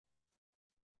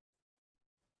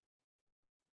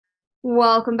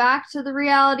Welcome back to the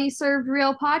Reality Served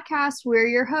Real podcast. We're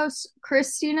your hosts,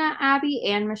 Christina, Abby,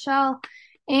 and Michelle.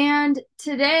 And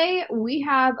today we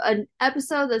have an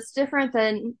episode that's different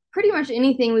than pretty much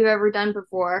anything we've ever done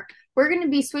before. We're going to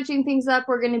be switching things up.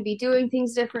 We're going to be doing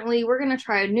things differently. We're going to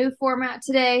try a new format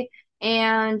today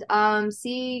and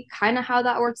see kind of how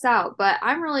that works out. But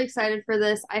I'm really excited for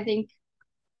this. I think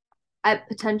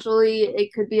potentially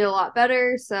it could be a lot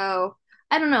better. So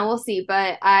I don't know. We'll see.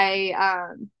 But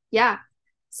yeah.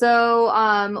 So,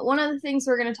 one of the things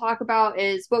we're going to talk about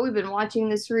is what we've been watching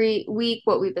this week,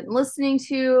 what we've been listening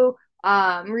to,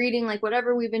 reading, like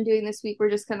whatever we've been doing this week. We're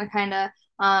just going to kind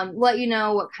of let you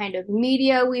know what kind of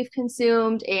media we've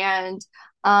consumed and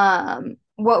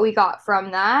what we got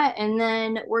from that. And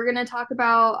then we're going to talk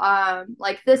about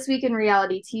like this week in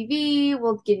reality TV.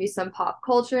 We'll give you some pop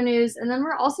culture news. And then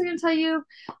we're also going to tell you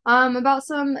about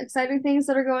some exciting things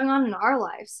that are going on in our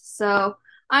lives. So,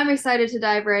 I'm excited to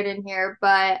dive right in here,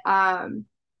 but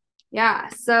yeah.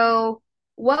 So,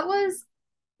 what was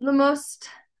the most,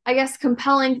 I guess,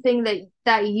 compelling thing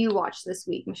that you watched this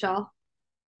week, Michelle?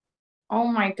 Oh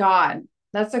my God,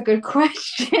 that's a good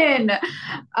question.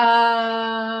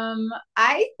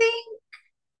 I think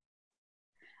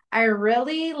I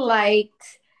really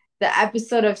liked the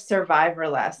episode of Survivor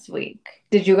last week.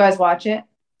 Did you guys watch it?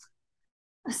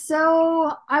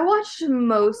 So, I watched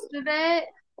most of it,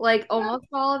 like almost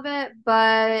all of it,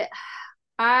 but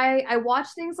I watch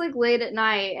things like late at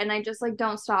night and I just like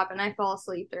don't stop and I fall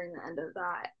asleep during the end of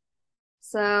that.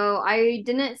 So I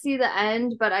didn't see the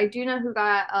end, but I do know who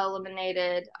got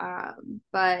eliminated.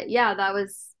 But yeah, that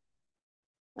was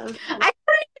I couldn't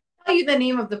tell you the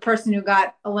name of the person who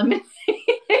got eliminated.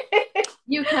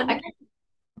 you can.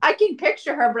 I can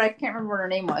picture her, but I can't remember what her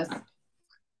name was.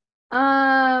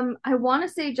 I want to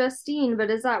say Justine, but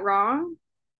is that wrong?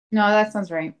 No, that sounds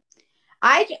right.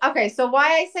 I okay, so why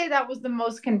I say that was the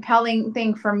most compelling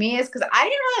thing for me is because I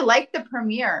didn't really like the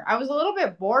premiere. I was a little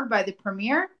bit bored by the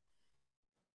premiere.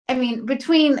 I mean,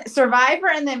 between Survivor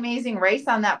and The Amazing Race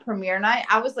on that premiere night,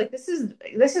 I was like, this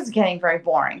is getting very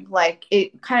boring. Like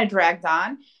it kind of dragged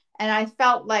on, and I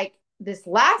felt like this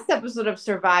last episode of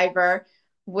Survivor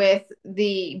with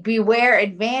the Beware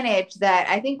advantage that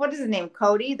I think what is his name,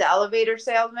 Cody, the elevator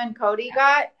salesman, Cody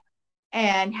got,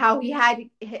 and how he had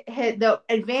the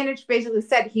advantage basically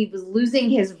said he was losing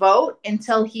his vote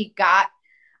until he got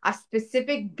a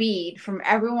specific bead from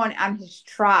everyone on his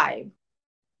tribe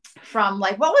from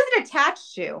like what was it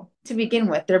attached to begin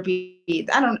with their beads.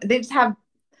 I don't, they just have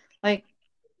like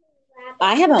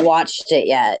I haven't watched it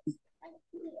yet.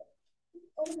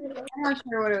 I'm not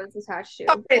sure what it was attached to.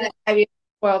 But I mean,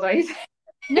 spoiled right.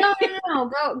 no.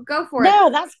 Go for it.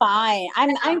 No, that's fine.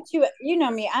 I'm too, you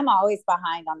know me, I'm always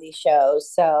behind on these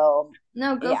shows. So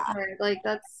No, go yeah. for it. Like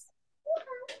that's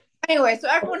Anyway, so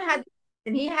everyone had,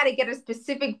 and he had to get a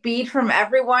specific bead from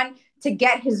everyone to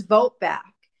get his vote back.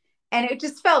 And it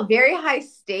just felt very high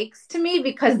stakes to me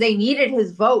because they needed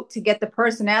his vote to get the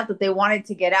person out that they wanted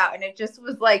to get out. And it just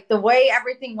was like the way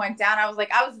everything went down. I was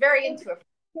like, I was very into it.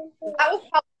 That was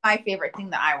probably my favorite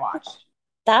thing that I watched.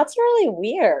 That's really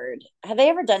weird. Have they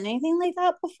ever done anything like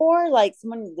that before? Like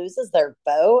someone loses their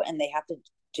vote and they have to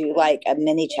do like a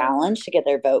mini challenge to get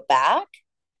their vote back?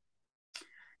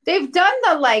 They've done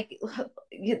the like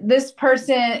this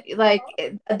person like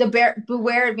the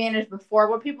beware advantage before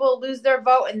where people lose their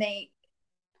vote and they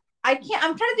I can't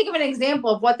I'm trying to think of an example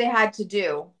of what they had to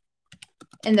do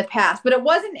in the past, but it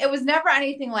was never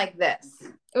anything like this.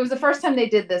 It was the first time they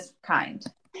did this kind.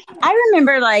 I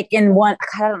remember like in one,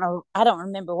 I don't know, I don't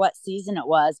remember what season it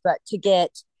was, but to get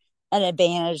an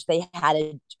advantage, they had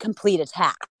to complete a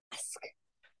task.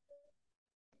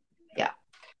 Yeah.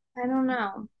 I don't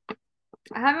know.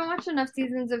 I haven't watched enough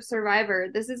seasons of Survivor.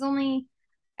 This is only,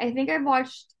 I think I've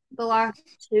watched the last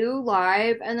two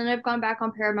live, and then I've gone back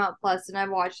on Paramount Plus and I've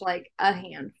watched like a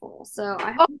handful. So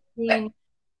I Oh, haven't seen.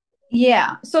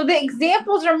 yeah. So the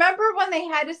examples, remember when they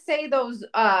had to say those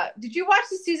did you watch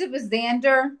the season with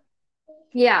Xander?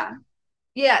 Yeah.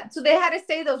 Yeah, so they had to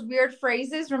say those weird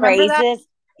phrases. Remember that? Phrases.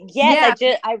 Yes, I Yeah.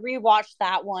 did. I rewatched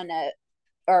that one,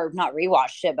 or not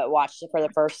rewatched it, but watched it for the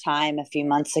first time a few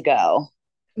months ago.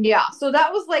 Yeah, so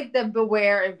that was like the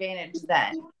beware advantage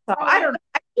then. So I don't know.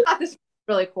 I thought this was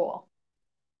really cool.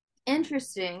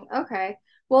 Interesting. Okay.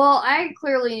 Well, I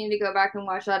clearly need to go back and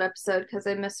watch that episode because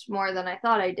I missed more than I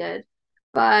thought I did.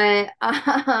 But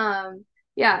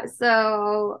yeah,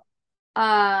 so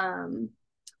um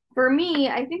for me,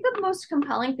 I think the most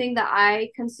compelling thing that I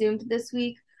consumed this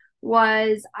week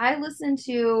was I listened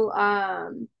to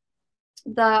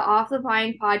the Off the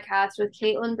Pine podcast with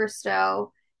Caitlin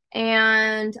Bristow,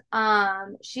 and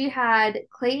she had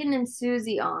Clayton and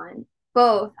Susie on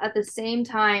both at the same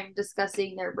time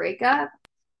discussing their breakup,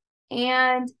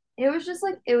 and it was just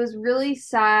like it was really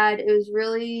sad. It was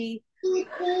really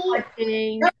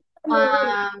touching.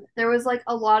 There was like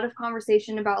a lot of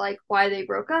conversation about like why they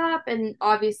broke up, and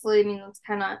obviously, I mean, that's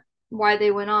kind of why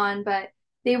they went on, but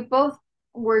they both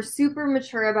were super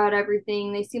mature about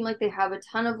everything. They seem like they have a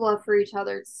ton of love for each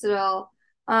other still.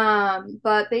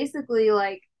 But basically,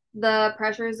 like the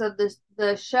pressures of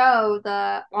the show,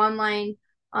 the online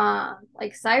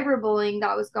like cyberbullying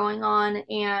that was going on,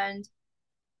 and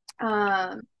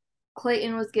um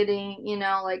Clayton was getting,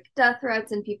 like death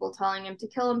threats and people telling him to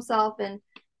kill himself. And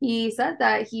he said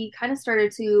that he kind of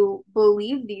started to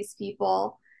believe these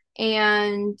people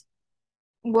and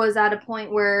was at a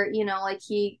point where, like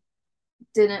he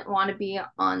didn't want to be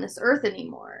on this earth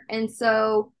anymore. And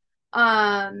so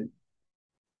um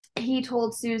he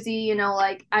told Susie,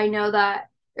 like I know that,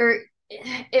 or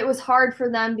it was hard for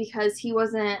them because he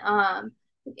wasn't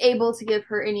able to give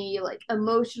her any like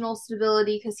emotional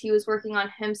stability because he was working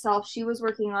on himself. She was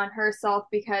working on herself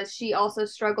because she also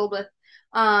struggled with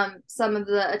some of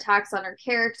the attacks on her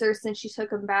character since she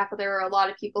took him back. There were a lot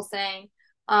of people saying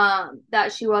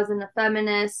that she wasn't a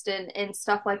feminist and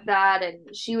stuff like that.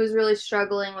 And she was really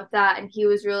struggling with that. And he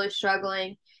was really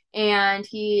struggling. And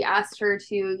he asked her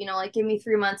to, like, give me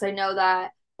 3 months. I know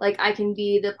that, like, I can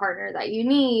be the partner that you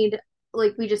need.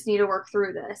 Like, we just need to work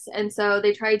through this. And so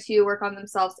they tried to work on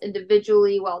themselves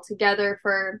individually while together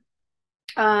for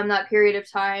that period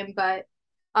of time. But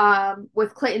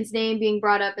with Clayton's name being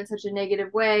brought up in such a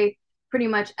negative way, pretty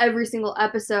much every single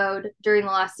episode during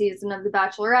the last season of The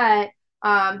Bachelorette,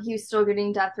 he was still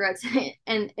getting death threats,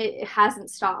 and it hasn't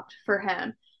stopped for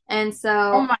him. And Oh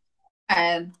so, my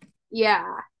God.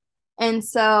 yeah. And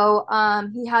so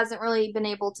he hasn't really been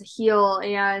able to heal.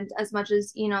 And as much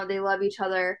as, they love each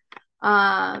other,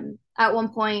 at one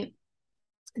point,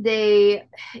 they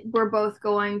were both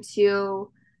going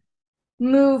to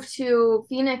move to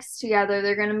Phoenix together.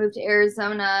 They're going to move to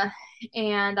Arizona,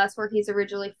 and that's where he's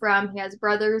originally from. He has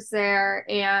brothers there,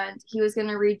 and he was going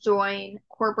to rejoin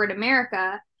corporate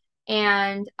America.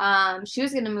 And she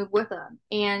was going to move with him,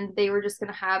 and they were just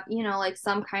going to have, like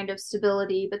some kind of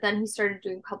stability. But then he started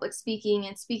doing public speaking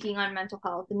and speaking on mental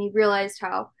health, and he realized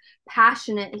how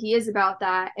passionate he is about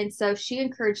that. And so she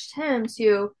encouraged him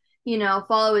to,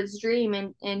 follow his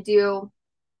dream and do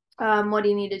what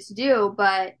he needed to do.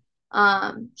 But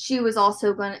she was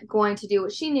also going to do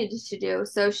what she needed to do.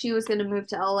 So she was going to move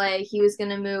to LA. He was going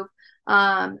to move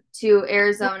to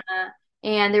Arizona,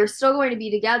 and they were still going to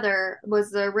be together. Was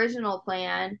the original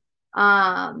plan,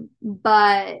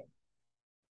 but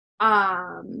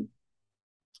um,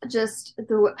 just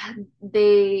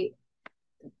they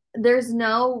there's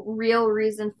no real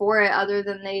reason for it other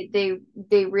than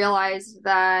they realized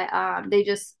that they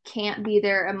just can't be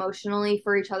there emotionally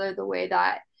for each other the way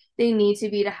that they need to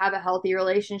be to have a healthy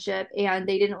relationship, and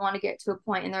they didn't want to get to a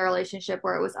point in their relationship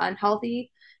where it was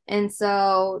unhealthy. And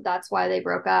so that's why they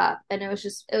broke up. And it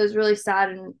was really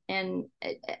sad, and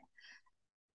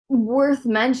worth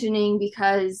mentioning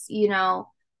because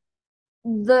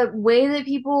the way that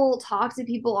people talk to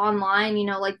people online,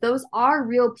 like those are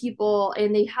real people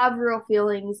and they have real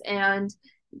feelings. And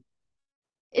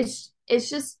it's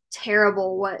just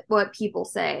terrible what people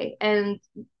say. And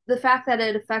the fact that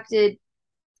it affected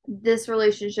this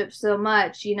relationship so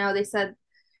much, they said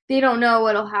they don't know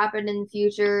what'll happen in the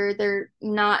future. They're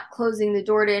not closing the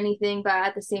door to anything, but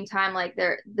at the same time, like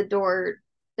they're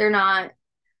not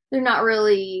they're not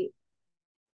really,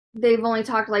 they've only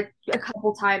talked like a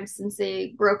couple times since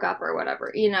they broke up or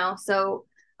whatever, so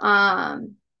I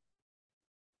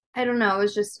don't know,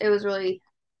 it was really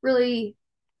really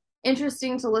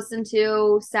interesting to listen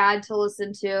to, sad to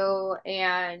listen to.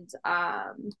 And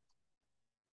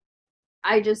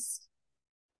I just,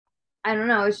 I don't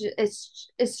know,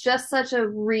 it's just such a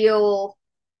real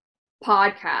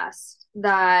podcast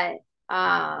that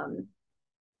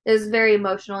is very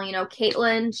emotional.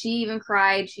 Caitlin, she even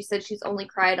cried. She said she's only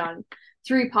cried on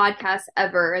 3 podcasts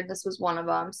ever, and this was one of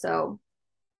them. So,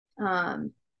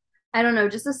 um, I don't know,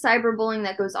 just the cyberbullying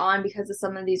that goes on because of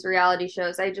some of these reality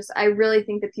shows. I really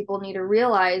think that people need to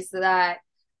realize that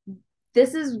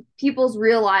this is people's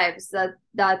real lives that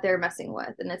they're messing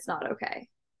with, and it's not okay.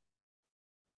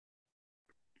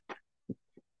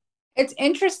 It's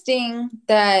interesting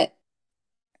that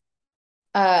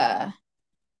uh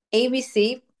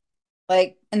ABC,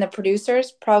 like, and the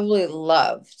producers probably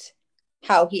loved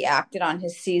how he acted on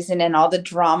his season and all the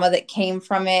drama that came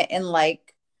from it, and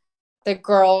like the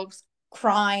girls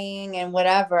crying and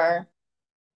whatever.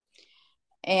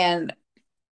 And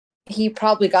he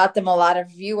probably got them a lot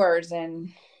of viewers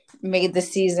and made the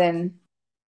season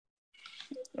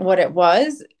what it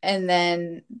was. And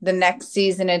then the next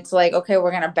season, it's like, okay,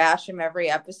 we're gonna bash him every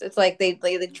episode. It's like they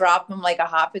drop him like a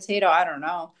hot potato. I don't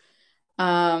know.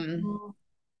 Mm.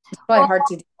 It's probably Well, hard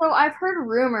to do. so I've heard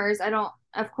rumors. I don't,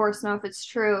 of course, know if it's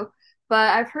true, but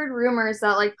I've heard rumors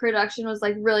that like production was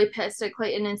like really pissed at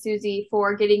Clayton and Susie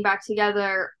for getting back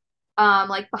together,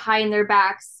 like behind their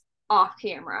backs off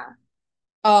camera.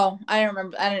 Oh, I don't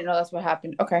remember. I didn't know that's what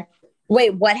happened. Okay.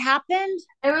 Wait, what happened?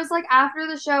 It was like after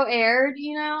the show aired,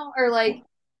 or like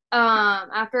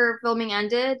after filming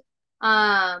ended.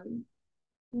 Um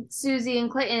Susie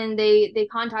and Clinton they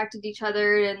contacted each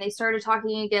other and they started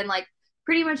talking again like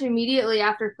pretty much immediately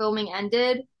after filming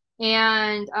ended,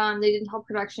 and they didn't tell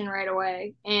production right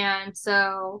away, and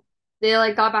so they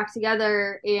like got back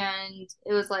together, and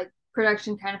it was like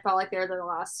production kind of felt like they were the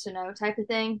last to know type of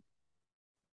thing.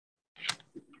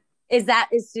 Is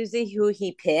Susie who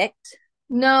he picked?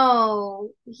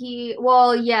 No, he,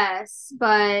 well, yes,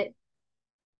 but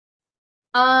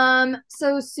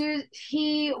so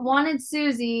he wanted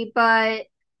Susie, but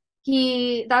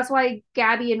that's why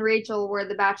Gabby and Rachel were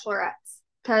the bachelorettes,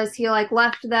 because he like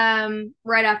left them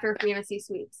right after Fantasy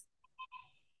Suites.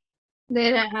 They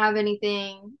didn't have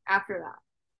anything after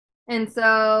that. And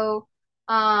so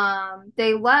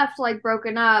they left like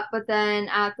broken up, but then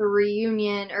at the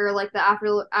reunion, or like the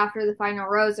after the final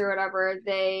rose or whatever,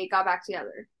 they got back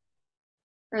together.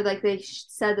 Or like they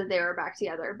said that they were back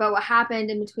together. But what happened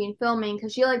in between filming,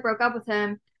 because she like broke up with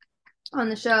him on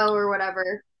the show or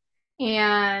whatever,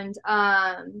 and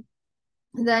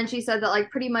then she said that like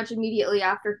pretty much immediately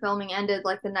after filming ended,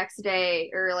 like the next day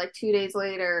or like 2 days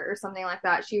later or something like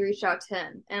that, she reached out to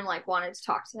him and like wanted to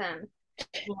talk to him.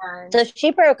 And So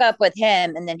she broke up with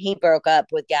him, and then he broke up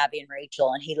with Gabby and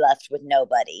Rachel, and he left with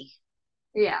nobody.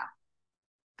 yeah,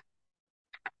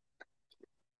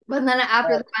 but then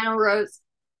after the final rose,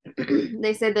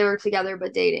 they said they were together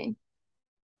but dating.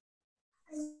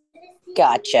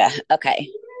 Gotcha. Okay.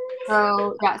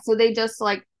 So yeah, so they just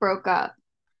like broke up.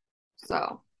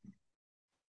 So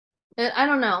I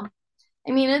don't know.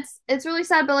 I mean, it's really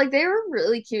sad, but like they were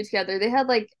really cute together. They had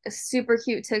like super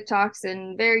cute TikToks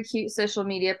and very cute social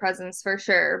media presence for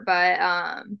sure.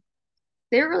 But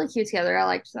they were really cute together. I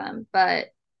liked them, but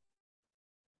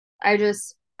I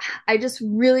just I just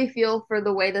really feel for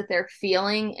the way that they're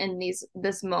feeling in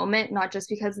this moment, not just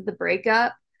because of the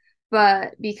breakup,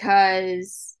 but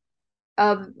because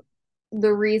of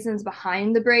the reasons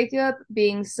behind the breakup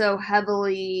being so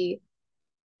heavily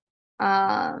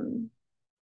um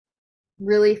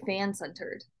really fan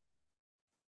centered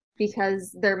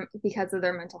because of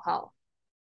their mental health.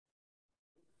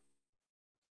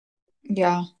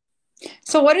 Yeah.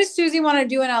 So what does Susie want to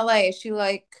do in LA? Is she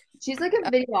like, She's like a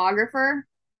videographer.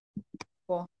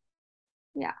 cool.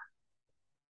 Yeah.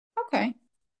 Okay.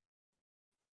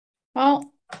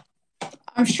 Well,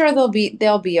 I'm sure they'll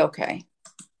be okay.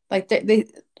 Like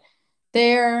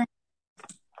they're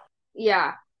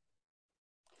Yeah.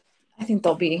 I think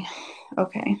they'll be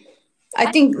okay.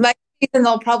 I think next season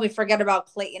they'll probably forget about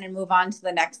Clayton and move on to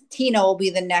the next. Tina will be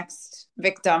the next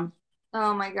victim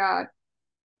Oh my God.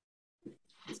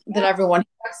 that everyone.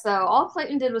 So all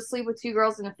Clayton did was sleep with two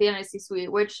girls in a fantasy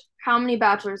suite, which how many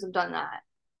bachelors have done that?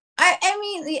 I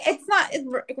mean, it's not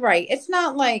right. It's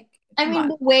not like, I come mean, on.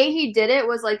 the way he did it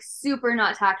was like super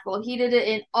not tactful. He did it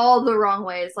in all the wrong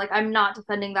ways. Like I'm not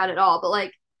defending that at all, but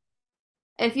like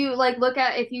if you like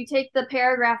if you take the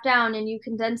paragraph down and you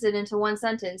condense it into one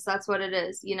sentence, that's what it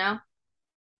is, you know?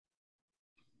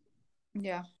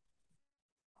 Yeah.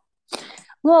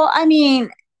 Well, I mean,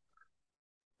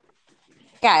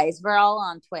 guys, we're all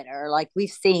on Twitter. Like, we've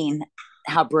seen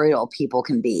how brutal people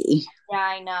can be. Yeah,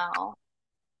 I know.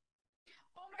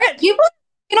 People,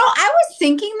 I was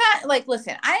thinking that, like,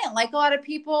 listen, I didn't like a lot of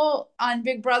people on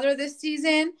Big Brother this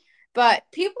season, but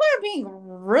people are being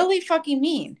really fucking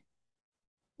mean.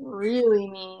 Really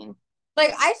mean.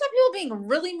 Like, I saw people being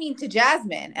really mean to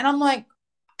Jasmine, and I'm like,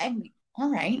 I'm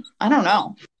all right. I don't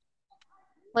know.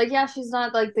 Like, yeah, she's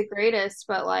not like the greatest,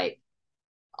 but like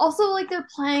also like they're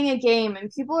playing a game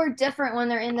and people are different when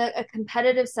they're in a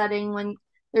competitive setting when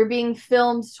they're being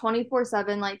filmed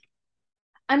 24/7. Like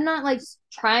I'm not like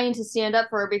trying to stand up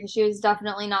for her because she was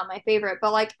definitely not my favorite,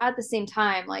 but like at the same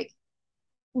time, like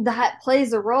that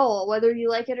plays a role whether you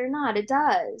like it or not. It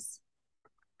does.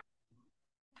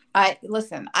 I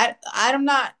listen. I'm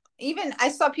not even. I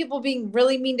saw people being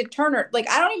really mean to Turner. Like,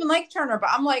 I don't even like Turner, but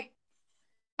I'm like,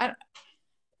 I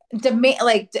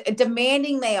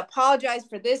demanding they apologize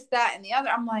for this, that, and the other.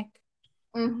 I'm like,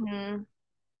 Mm-hmm.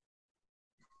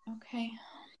 okay.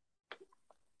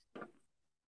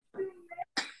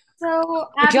 So,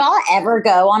 Would Abby, y'all ever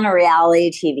go on a reality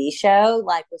TV show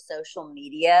like with social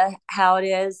media, how it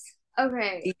is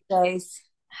okay. these days?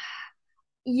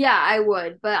 Yeah, I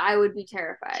would, but I would be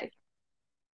terrified.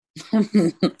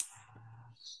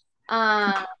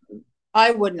 Um,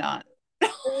 I would not. it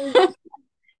would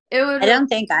I really, don't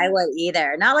think I would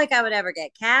either. Not like I would ever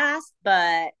get cast,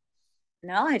 but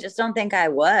no, I just don't think I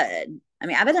would. I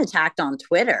mean, I've been attacked on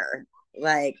Twitter,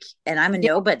 like, and I'm a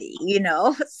Yeah. nobody.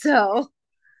 So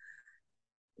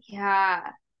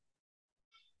yeah.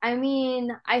 I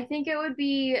mean, I think it would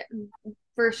be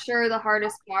for sure the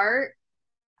hardest part.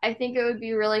 I think it would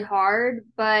be really hard,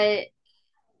 but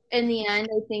in the end,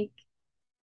 I think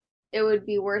it would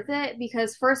be worth it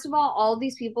because first of all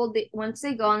these people, once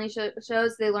they go on these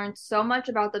shows, they learn so much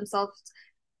about themselves.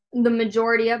 The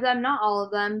majority of them, not all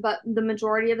of them, but the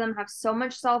majority of them have so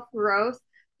much self growth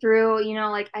through,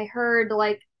 like I heard,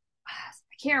 like, I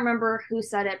can't remember who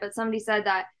said it, but somebody said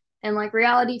that in like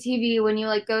reality TV, when you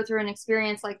like go through an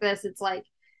experience like this, it's like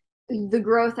the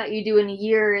growth that you do in a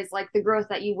year is like the growth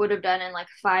that you would have done in like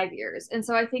 5 years. And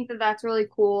so I think that that's really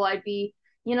cool. I'd be,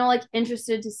 like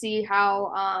interested to see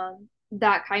how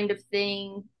that kind of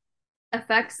thing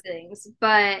affects things.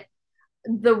 But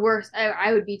the worst,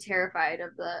 I would be terrified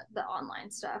of the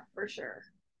online stuff for sure.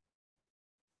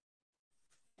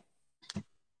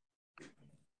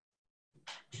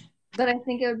 But I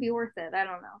think it would be worth it. I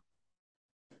don't know.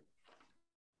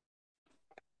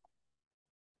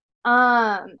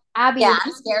 Abby, yeah,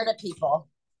 I'm scared of people.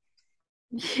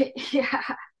 yeah,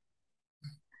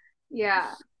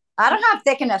 yeah. I don't have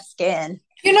thick enough skin.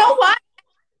 You know what?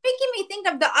 Making me think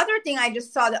of the other thing I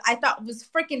just saw that I thought was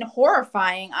freaking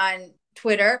horrifying on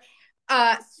Twitter.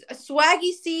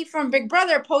 Swaggy C from Big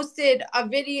Brother posted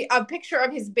a picture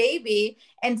of his baby,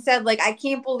 and said, like, I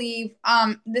can't believe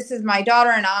this is my daughter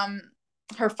and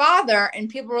her father. And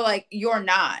people were like, you're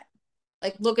not.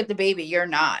 Like, look at the baby, you're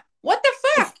not. What the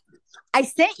fuck? I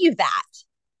sent you that.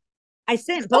 I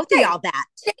sent both of Okay, y'all that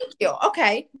thank you.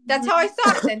 Okay, that's how I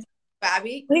saw it then,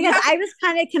 Babby. You because have I was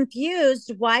kind of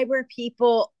confused. Why were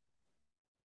people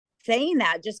saying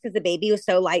that just because the baby was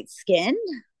so light skinned?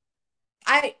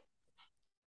 I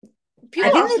I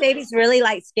people think are the baby's really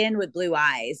light skinned with blue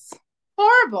eyes.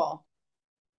 horrible.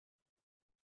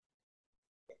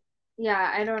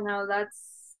 Yeah, I don't know. That's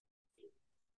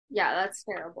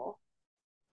terrible.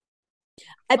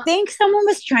 I think someone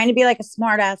was trying to be like a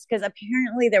smartass because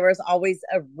apparently there was always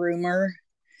a rumor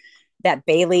that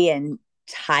Bailey and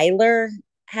Tyler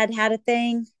had a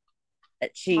thing,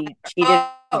 that she cheated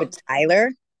Oh, with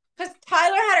Tyler. because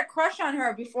Tyler had a crush on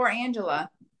her before Angela.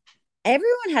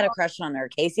 Everyone had a crush on her.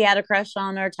 Casey had a crush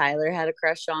on her. Tyler had a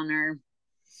crush on her.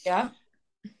 Yeah.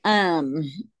 Um.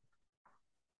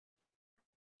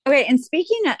 Okay, and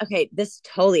speaking of, okay, this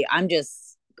totally, I'm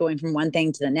just going from one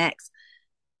thing to the next.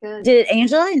 Good. Did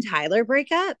Angela and Tyler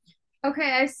break up?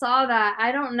 Okay, I saw that.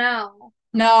 I don't know.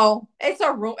 No, it's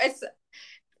a rumor.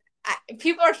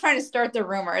 People are trying to start the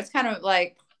rumor. It's kind of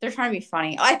like they're trying to be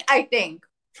funny. I think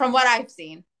from what I've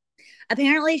seen.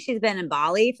 Apparently, she's been in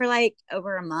Bali for like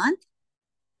over a month,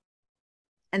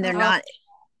 and Oh,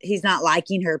 he's not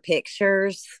liking her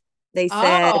pictures. They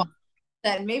said, oh,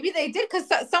 then maybe they did because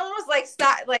someone was like,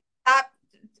 stop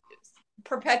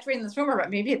perpetuating this rumor, but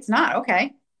maybe it's not.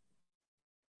 Okay.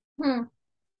 Hmm.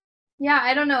 Yeah,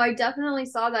 I don't know. I definitely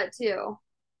saw that too.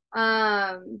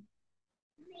 Um,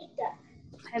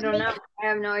 I don't know. I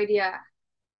have no idea.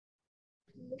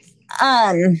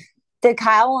 um, did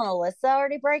Kyle and Alyssa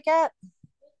already break up?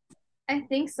 I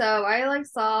think so. I like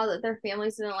saw that their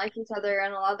families didn't like each other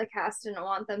and a lot of the cast didn't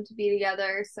want them to be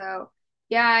together. So,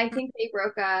 yeah, I think they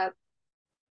broke up.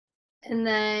 And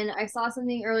then I saw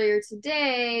something earlier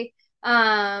today.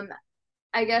 Um,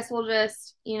 I guess we'll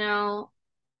just,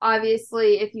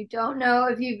 obviously, if you don't know,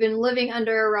 if you've been living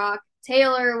under a rock,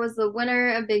 Taylor was the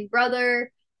winner of Big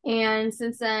Brother. And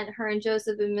since then, her and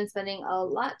Joseph have been spending a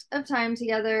lot of time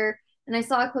together. And I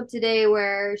saw a clip today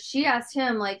where she asked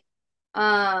him, like,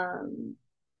 um,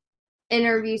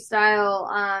 interview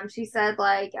style, she said,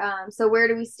 like, so where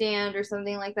do we stand or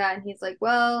something like that. And he's like,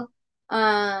 well,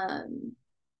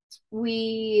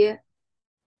 we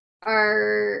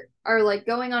are like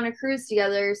going on a cruise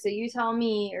together, so you tell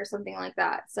me or something like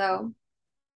that. So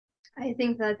I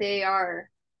think that they are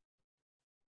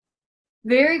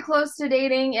very close to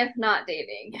dating, if not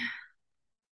dating.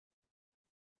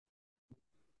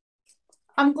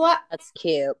 I'm glad. That's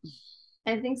cute.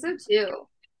 I think so too.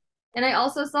 And I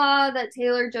also saw that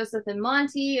Taylor, Joseph, and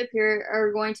Monty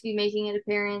are going to be making an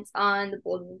appearance on The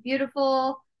Bold and the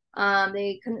Beautiful.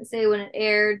 They couldn't say when it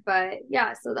aired, but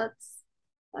yeah, so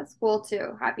that's cool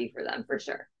too. Happy for them for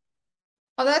sure.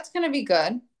 Oh, that's gonna be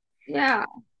good. Yeah.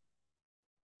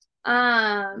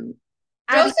 Um,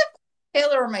 Abby, Joseph and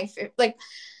Taylor are my favorite. Like,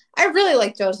 I really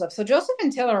like Joseph. So Joseph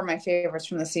and Taylor are my favorites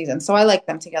from the season. So I like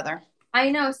them together. I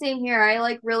know, same here. I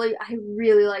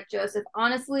really like Joseph.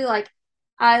 Honestly, like,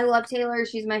 I love Taylor.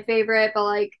 She's my favorite, but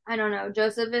like, I don't know.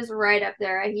 Joseph is right up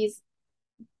there. He's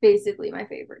basically my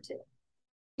favorite too.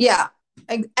 Yeah.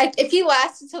 If he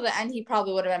lasted till the end, he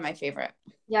probably would have been my favorite.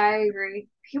 Yeah, I agree.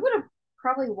 He would have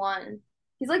probably won.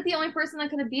 He's like the only person that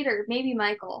could have beat her. Maybe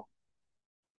Michael.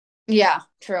 Yeah,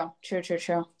 true, true, true,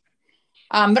 true.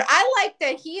 But I like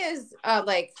that he is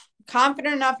like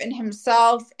confident enough in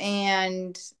himself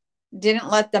and didn't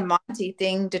let the Monty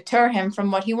thing deter him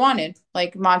from what he wanted,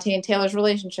 like Monty and Taylor's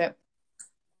relationship.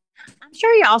 I'm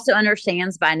sure he also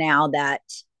understands by now that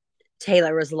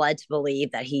Taylor was led to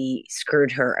believe that he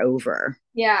screwed her over.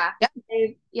 Yeah. Yep, Yep.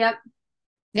 They've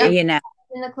yep. You know,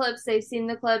 seen the clips. They've seen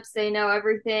the clips. They know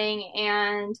everything.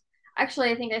 And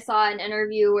actually, I think I saw an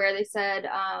interview where they said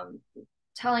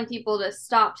telling people to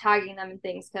stop tagging them and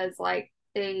things because like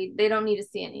they don't need to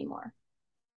see anymore.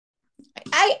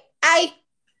 I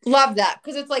love that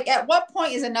because it's like at what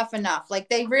point is enough enough? Like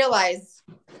they realize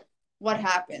what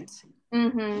happened.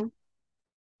 Mm-hmm.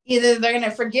 Either they're going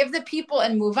to forgive the people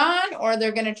and move on or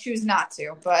they're going to choose not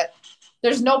to, but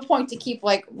there's no point to keep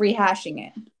like rehashing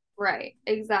it. Right.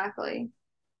 Exactly.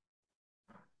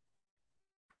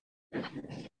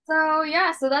 So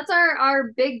yeah, so that's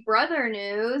our Big Brother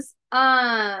news.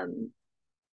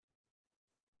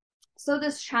 So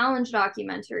this challenge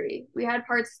documentary, we had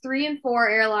parts 3 and 4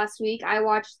 air last week. I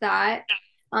watched that.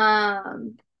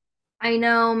 Um, I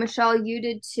know Michelle, you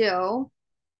did too.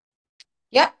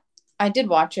 Yep, I did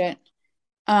watch it.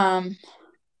 Um,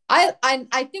 I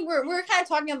think we were kind of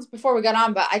talking on this before we got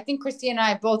on, but I think Christine and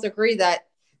I both agree that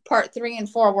part 3 and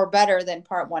 4 were better than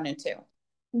part 1 and 2.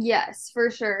 Yes,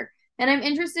 for sure. And I'm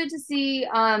interested to see,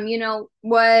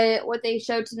 what they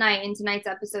showed tonight in tonight's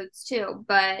episodes too.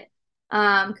 But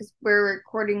because we're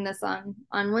recording this on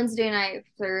Wednesday night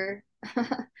for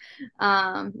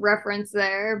reference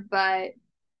there. But I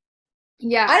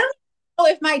yeah, don't know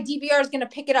if my DVR is going to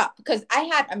pick it up because I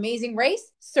had Amazing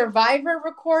Race, Survivor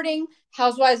recording,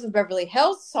 Housewives of Beverly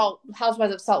Hills,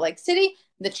 Housewives of Salt Lake City,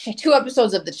 the 2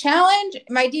 episodes of the challenge.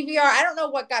 My DVR, I don't know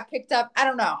what got picked up. I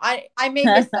don't know. I may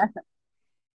miss them.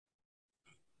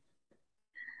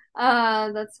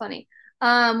 that's funny.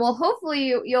 Well,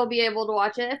 hopefully you'll be able to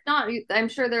watch it. If not, I'm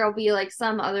sure there'll be like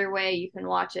some other way you can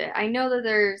watch it. I know that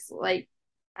there's like,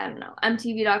 I don't know,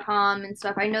 MTV.com and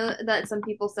stuff. I know that some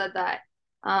people said that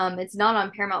it's not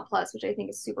on Paramount Plus, which I think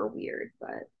is super weird,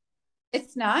 but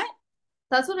It's not?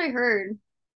 that's what I heard.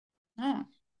 Oh,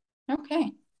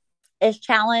 okay. is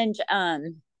Challenge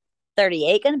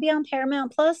 38 going to be on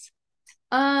Paramount Plus?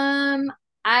 Um,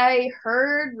 I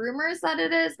heard rumors that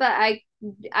it is, but I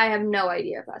have no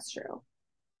idea if that's true.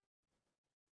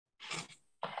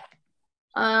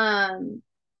 Um,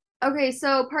 Okay,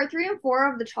 so part 3 and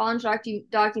 4 of the challenge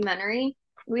documentary,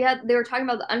 they were talking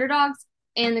about the underdogs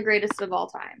and the greatest of all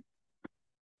time.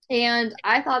 And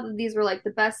I thought that these were like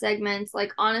the best segments.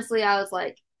 Like honestly, I was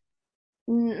like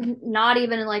not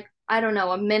even like I don't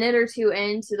know, a minute or two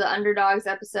into the underdogs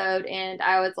episode and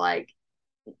I was like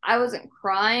I wasn't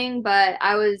crying, but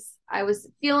I was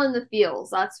feeling the feels,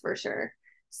 that's for sure.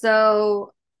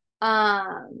 So,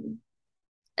 um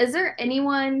is there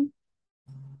anyone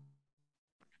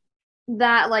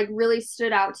that like really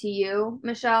stood out to you,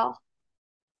 Michelle?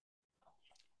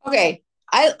 Okay.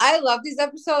 I love these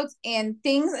episodes and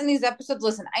things in these episodes.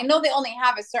 Listen, I know they only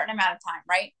have a certain amount of time,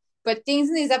 right? But things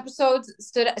in these episodes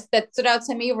stood out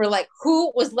to me were like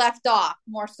who was left off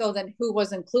more so than who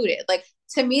was included. Like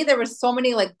to me, there was so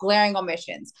many like glaring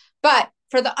omissions. But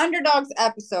for the underdogs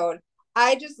episode,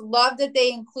 I just love that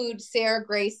they include Sarah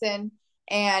Grayson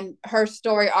and her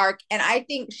story arc. And I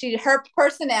think her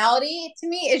personality to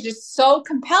me is just so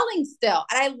compelling still.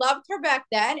 And I loved her back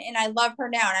then and I love her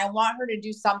now. And I want her to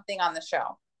do something on the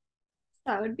show.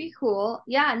 That would be cool.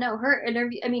 Yeah, no, her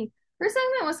interview, I mean, her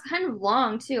segment was kind of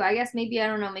long too. I guess maybe, I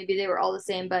don't know, maybe they were all the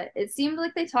same, but it seemed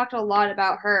like they talked a lot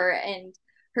about her and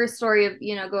her story of,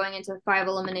 going into 5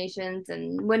 eliminations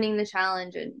and winning the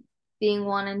challenge and being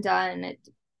one and done.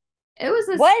 It was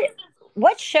this,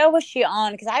 What show was she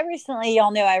on? Because I recently,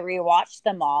 y'all know, I rewatched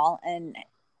them all, and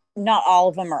not all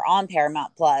of them are on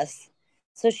Paramount Plus.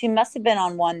 So she must have been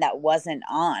on one that wasn't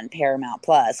on Paramount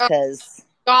Plus. Because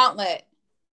Gauntlet.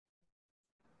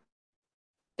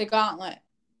 The Gauntlet.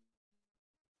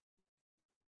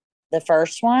 the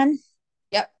first one,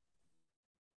 Yep.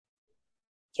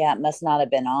 yeah, it must not have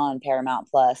been on Paramount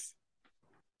Plus.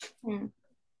 hmm,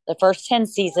 The first 10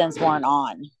 seasons weren't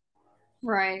on.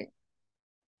 right.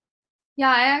 Yeah,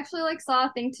 I actually like saw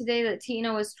a thing today that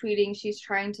Tina was tweeting. She's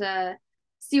trying to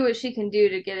see what she can do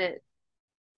to get it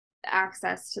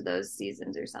access to those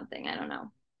seasons or something. I don't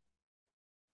know.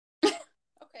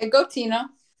 Okay, go Tina.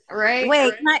 Right?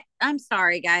 Wait, I'm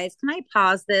sorry, guys. Can I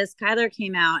pause this? Kyler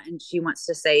came out and she wants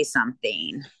to say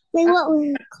something. Wait, what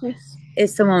was it?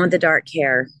 It's the one with the dark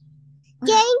hair.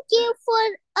 Thank you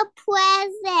for a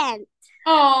present.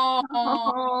 Oh,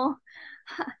 Oh,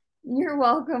 you're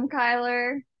welcome,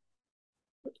 Kyler.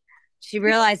 She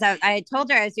realized I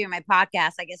told her I was doing my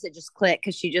podcast. I guess it just clicked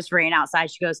because she just ran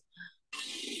outside. She goes,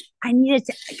 I needed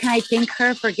to, can I thank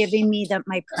her for giving me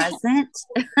my present?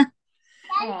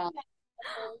 oh.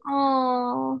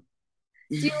 Oh,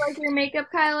 do you like your makeup,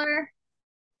 Kyler?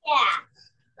 Yeah.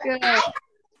 Good. I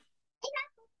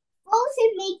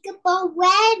frozen makeup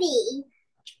already.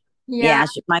 Yeah.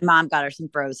 My mom got her some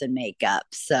Frozen makeup.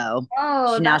 So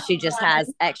Oh, now that's she just fun.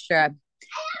 has extra. I have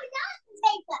not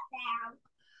makeup now.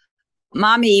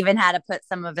 Mommy even had to put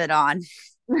some of it on.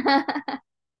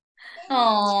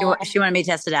 Oh. She wanted me to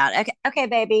test it out. Okay,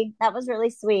 baby. That was really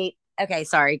sweet. Okay,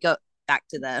 sorry. Go back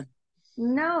to the.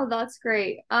 No, that's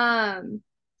great.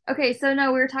 Okay, so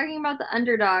no, we were talking about the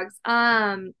underdogs.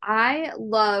 I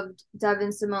loved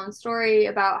Devin Simone's story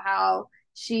about how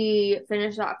she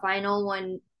finished that final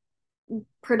when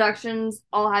productions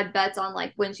all had bets on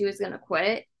like when she was gonna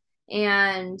quit.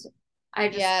 And I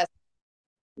just Yes.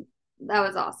 that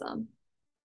was awesome.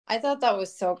 I thought that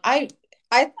was so I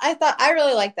thought I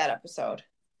really liked that episode.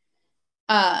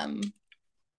 Um,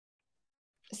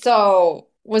 so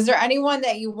was there anyone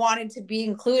that you wanted to be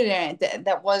included in it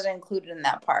that wasn't included in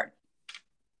that part?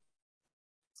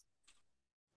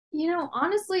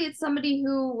 Honestly, it's somebody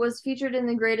who was featured in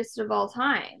the greatest of all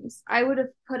times. I would have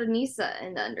put Anissa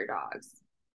in the underdogs.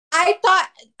 I thought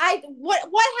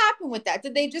what happened with that?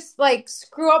 Did they just like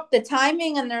screw up the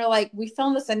timing and they're like, we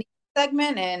filmed this a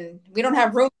segment and we don't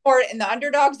have room for it in the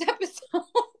underdogs episode?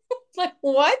 Like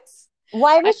what?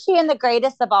 Why was she in the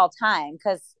greatest of all time?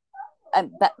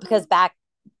 Because back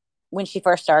when she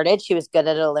first started, she was good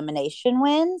at elimination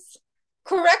wins.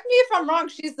 Correct me if I'm wrong.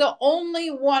 She's the only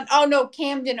one. Oh no,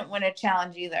 Cam didn't win a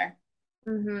challenge either.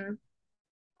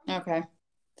 Mm-hmm. Okay.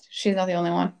 She's not the only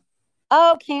one.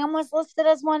 Oh, Cam was listed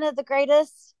as one of the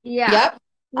greatest. Yeah. Yep.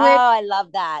 Oh, Which I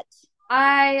love that.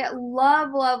 I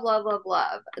love, love, love, love,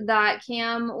 love that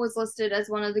Cam was listed as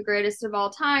one of the greatest of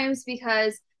all times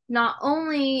because not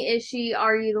only is she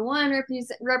Are You the One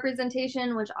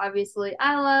representation, which obviously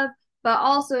I love, but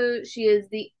also she is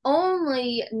the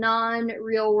only non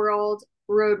real world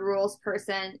road rules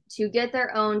person to get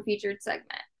their own featured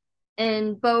segment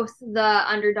in both the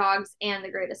underdogs and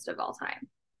the greatest of all time.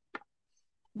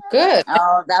 Good.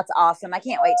 Oh, that's awesome. I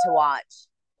can't wait to watch.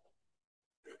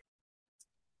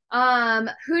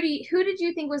 Who did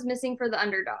you think was missing for the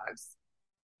underdogs?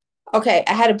 Okay,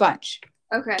 I had a bunch.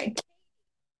 Okay.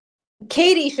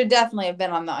 Katie should definitely have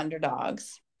been on the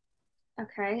underdogs.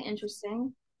 Okay,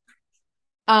 interesting.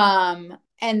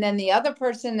 And then the other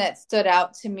person that stood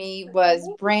out to me was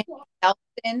Brandon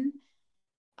Nelson.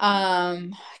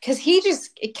 Because he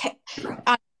just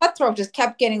Cutthroat just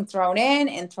kept getting thrown in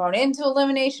and thrown into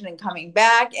elimination and coming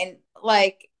back. And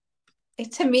like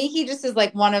to me, he just is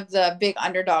like one of the big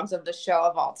underdogs of the show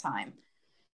of all time.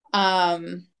 I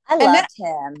and loved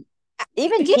him.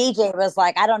 Even yeah, TJ was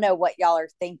like, I don't know what y'all are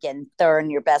thinking throwing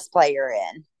your best player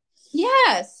in.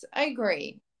 yes, I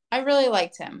agree. I really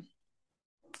liked him.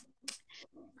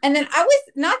 And then I was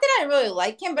not that I really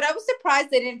like him, but I was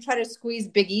surprised they didn't try to squeeze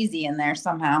Big Easy in there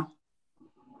somehow.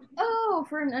 Oh,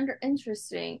 for an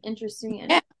interesting.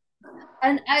 Yeah.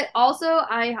 And I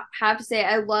have to say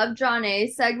I love John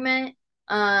A's segment.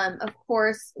 Of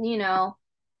course,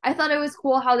 I thought it was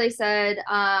cool how they said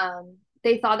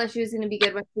they thought that she was going to be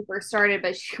good when she first started,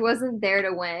 but she wasn't there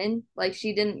to win. Like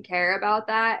she didn't care about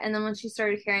that. And then when she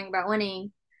started caring about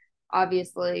winning,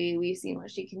 obviously we've seen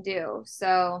what she can do.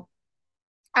 So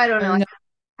I don't know. No.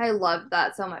 I love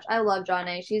that so much. I love John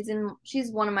A. She's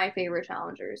one of my favorite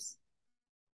challengers.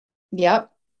 Yep.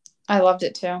 I loved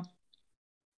it too.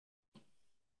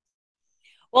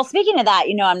 Well, speaking of that,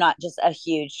 I'm not just a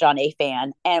huge John A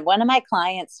fan. And one of my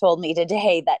clients told me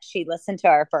today that she listened to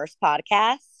our first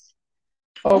podcast.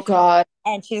 Oh God.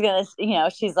 And she's going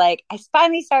to, she's like, I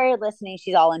finally started listening.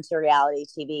 She's all into reality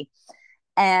TV.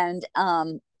 And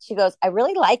she goes, I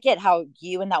really like it how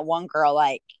you and that one girl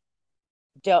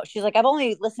don't. She's like, I've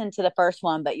only listened to the first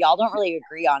one, but y'all don't really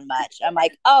agree on much. I'm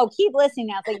like, oh, keep listening.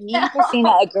 I was like, me and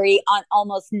Christina agree on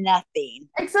almost nothing.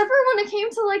 Except for when it came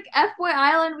to like F Boy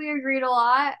Island, we agreed a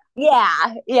lot.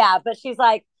 Yeah. But she's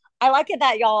like, I like it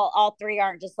that y'all all three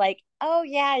aren't just like, oh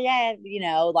yeah,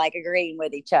 like agreeing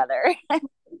with each other.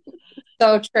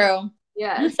 So true.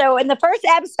 Yes, So in the first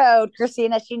episode,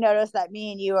 Christina, she noticed that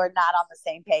me and you are not on the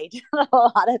same page on a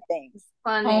lot of things. Oh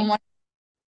funny. my.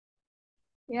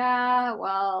 Yeah,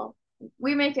 well,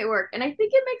 we make it work, and I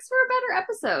think it makes for a better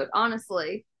episode,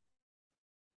 honestly.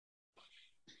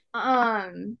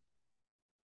 Um,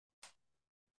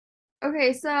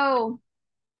 okay, so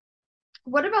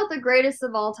what about the greatest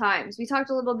of all times? We talked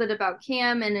a little bit about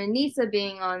Cam and Anissa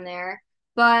being on there,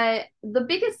 but the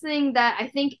biggest thing that I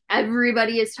think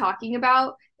everybody is talking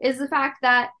about is the fact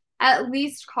that at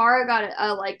least Cara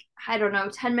got like, I don't know,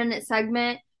 10-minute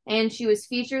segment and she was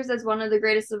featured as one of the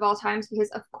greatest of all times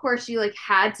because of course she like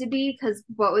had to be because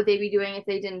what would they be doing if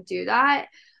they didn't do that?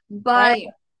 But Right.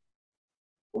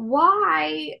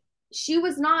 why she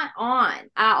was not on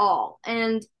at all?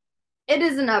 And it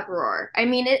is an uproar. I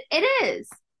mean, it is.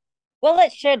 Well,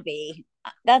 it should be.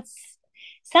 That's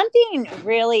something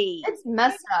really It's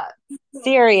messed up.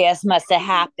 serious must have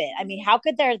happened. I mean, how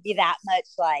could there be that much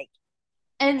like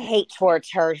And hate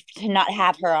towards her to not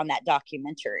have her on that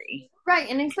documentary? right,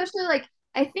 and especially like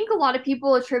I think a lot of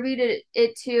people attributed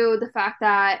it to the fact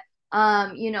that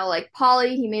like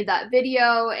Polly, he made that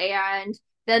video and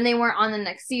then they weren't on the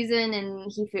next season and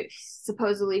he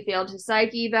supposedly failed his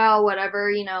psych eval,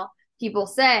 whatever, people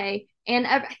say. And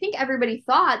I think everybody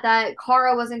thought that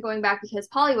Cara wasn't going back because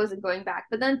Polly wasn't going back.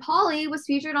 But then Polly was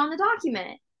featured on the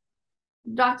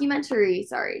documentary,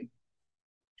 sorry.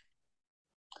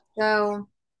 So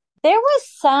There was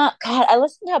some, God, I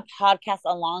listened to a podcast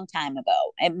a long time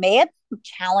ago. It may have been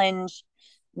Challenge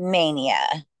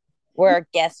Mania, where a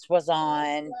guest was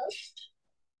on,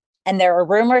 and there were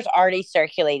rumors already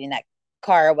circulating that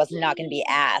Cara was not going to be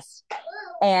asked.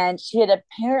 And she had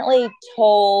apparently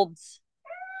told,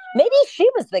 maybe she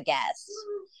was the guest,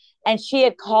 and she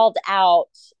had called out,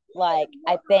 like,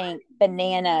 I think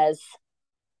Bananas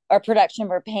or production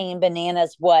were paying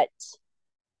Bananas what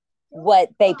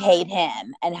they paid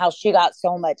him and how she got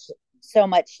so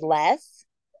much less,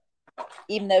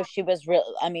 even though she was real.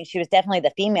 I mean, she was definitely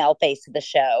the female face of the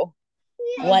show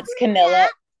once Camilla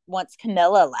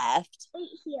left.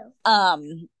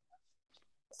 um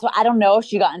so I don't know if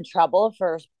she got in trouble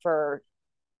for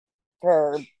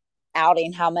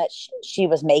outing how much she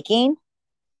was making,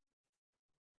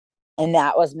 and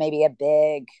that was maybe a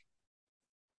big.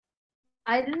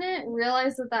 I didn't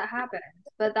realize that happened,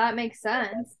 but that makes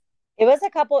sense. It was a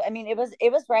couple. I mean, it was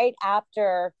right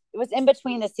after. It was in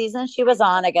between the seasons she was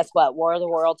on. I guess what, War of the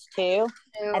Worlds 2,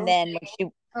 and Too. then when she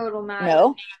Total Madness.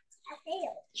 no,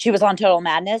 she was on Total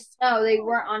Madness. No, they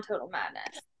weren't on Total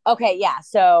Madness. Okay, yeah.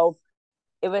 So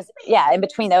it was, yeah, in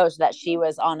between those that she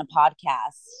was on a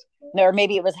podcast. Or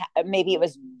maybe it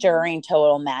was during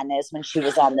Total Madness when she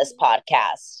was on this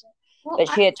podcast. Well, But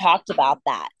she had talked about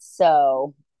that.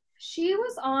 So she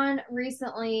was on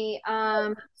recently.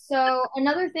 So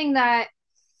another thing that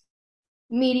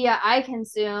media I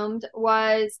consumed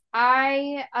was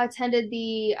I attended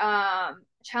the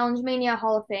Challenge Mania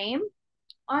Hall of Fame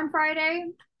on Friday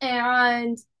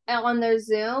and on their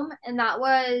Zoom, and that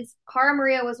was Cara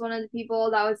Maria was one of the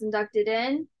people that was inducted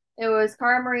in. It was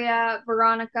Cara Maria,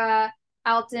 Veronica,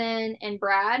 Alton, and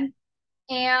Brad.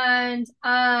 And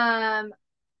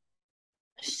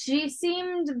she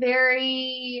seemed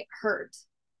very hurt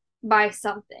by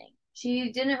something.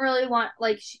 She didn't really want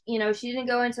like she didn't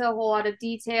go into a whole lot of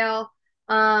detail.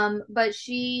 But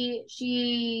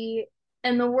she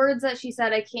and the words that she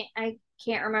said I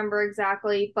can't remember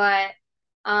exactly, but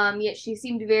yeah, she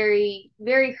seemed very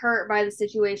very hurt by the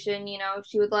situation.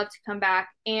 She would love to come back,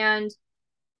 and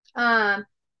um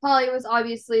Polly was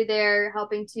obviously there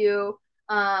helping to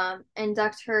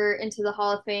induct her into the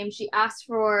Hall of Fame. She asked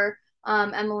for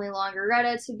Emily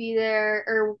Longaretta to be there,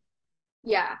 or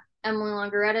yeah, Emily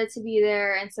Longaretta to be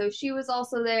there, and so she was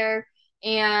also there.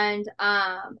 And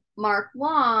Mark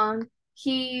Long,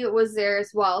 he was there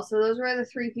as well. So those were the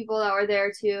three people that were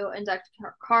there to induct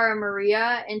Cara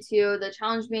Maria into the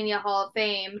Challenge Mania Hall of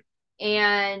Fame.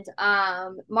 And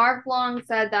Mark Long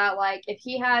said that like if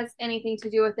he has anything to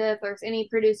do with it, if there's any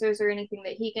producers or anything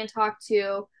that he can talk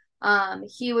to,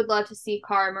 he would love to see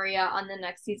Cara Maria on the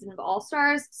next season of All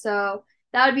Stars. So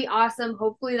that would be awesome.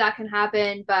 Hopefully that can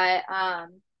happen, but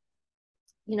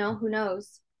who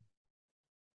knows?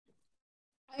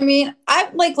 I mean, I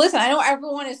like listen, I know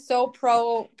everyone is so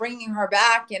pro bringing her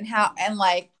back and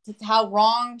how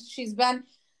wrong she's been.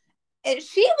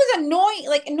 She was annoying,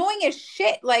 like annoying as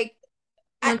shit. Like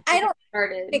When I don't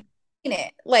started. explain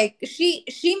it. Like she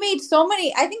made so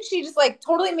many, I think she just like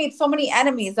totally made so many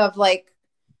enemies of like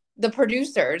the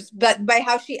producers, but by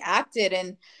how she acted.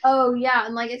 And Oh yeah,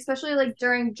 and like especially like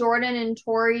during Jordan and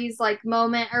Tori's like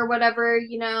moment or whatever,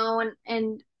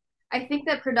 and I think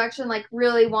that production like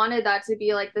really wanted that to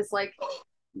be like this like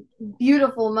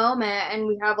beautiful moment, and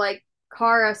we have like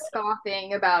Kara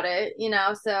scoffing about it,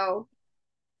 so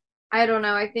I don't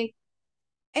know. I think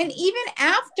And even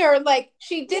after, like,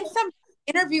 she did some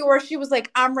interview where she was like,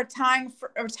 I'm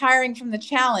retiring from the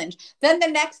challenge. Then the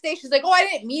next day, she's like, oh, I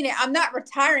didn't mean it. I'm not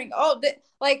retiring. Oh,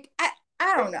 like,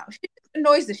 I don't know. She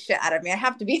annoys the shit out of me. I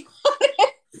have to be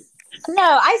honest.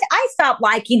 No, I stopped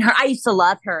liking her. I used to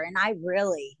love her, and I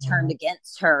really turned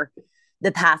against her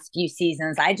the past few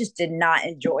seasons. I just did not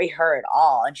enjoy her at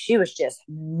all, and she was just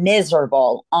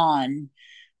miserable on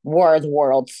War of the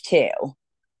Worlds too.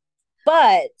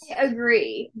 But I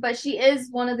agree, but she is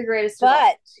one of the greatest of all.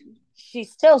 but she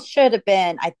still should have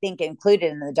been, I think,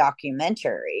 included in the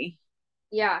documentary.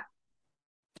 Yeah.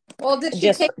 Well, did she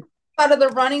Just take out of the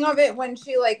running of it when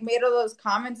she like made all those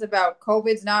comments about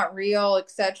COVID's not real,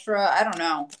 etc.? I don't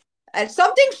know.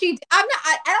 Something she, I'm not.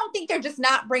 I don't think they're just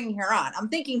not bringing her on. I'm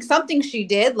thinking something she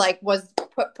did like was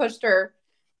pushed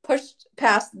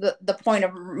past the point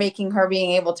of making her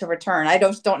being able to return. I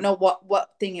just don't know what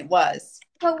thing it was.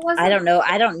 But I wasn't don't know.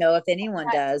 I don't know if anyone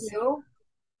that does. too?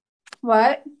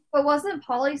 What? But wasn't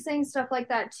Polly saying stuff like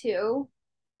that too?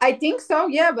 I think so.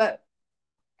 Yeah, but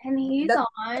And he's that,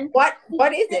 on. what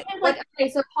is it? Like,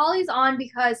 okay, so Polly's on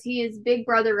because he is Big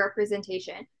Brother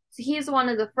representation. So he is one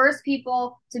of the first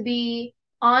people to be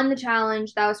on the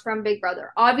challenge that was from Big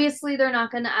Brother. Obviously, they're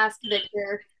not going to ask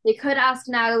Victor. They could ask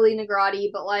Natalie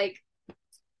Negrotti, but like,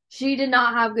 she did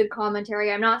not have good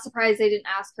commentary. I'm not surprised they didn't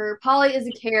ask her. Polly is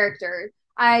a character.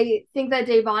 I think that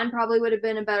Davon probably would have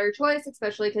been a better choice,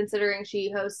 especially considering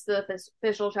she hosts the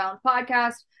official challenge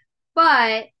podcast.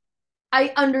 But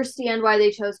I understand why they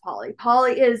chose Polly.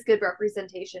 Polly is good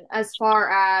representation as far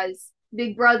as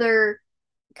Big Brother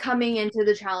coming into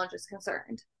the challenge is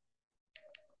concerned.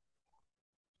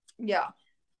 Yeah.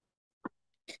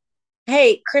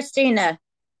 Hey, Christina,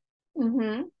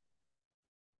 Mm-hmm.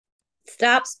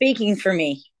 stop speaking for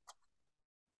me.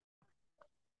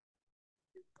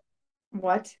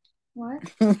 What? What?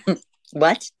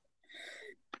 What?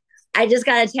 I just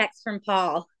got a text from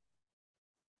Paul.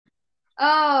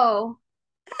 Oh.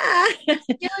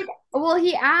 Well,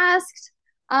 he asked,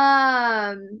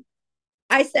 I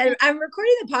said, I'm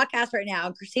recording the podcast right now,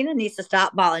 and Christina needs to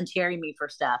stop volunteering me for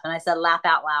stuff. And I said, laugh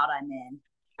out loud, I'm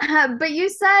in. but you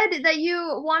said that you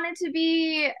wanted to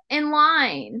be in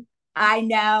line. I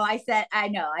know. I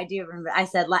know. I do remember. I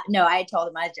said, no, I told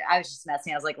him I was just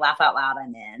messing. I was like, laugh out loud,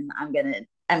 I'm in. I'm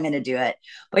gonna do it.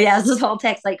 But yeah, this whole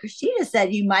text, like Christina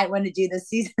said, you might want to do this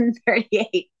season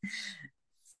 38.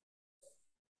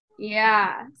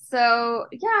 Yeah. So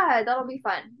yeah, that'll be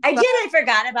fun. I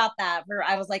forgot about that.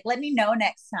 I was like, let me know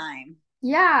next time.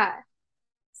 Yeah.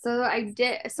 So I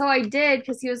did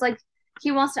because he was like,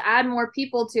 he wants to add more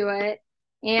people to it.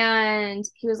 And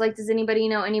he was like, does anybody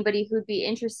know anybody who'd be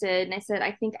interested? And I said,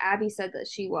 I think Abby said that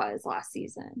she was last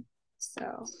season.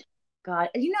 So God,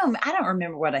 I don't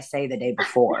remember what I say the day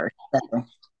before. So.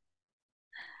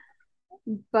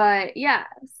 But yeah,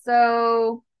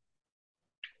 so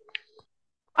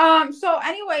So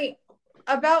anyway,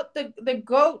 about the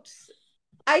goats,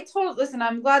 listen,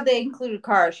 I'm glad they included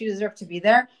Cara. She deserved to be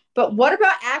there. But what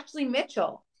about Ashley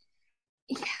Mitchell?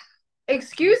 Yeah.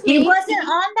 Excuse me. He wasn't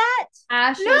on that?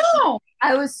 Ashley, no.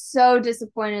 I was so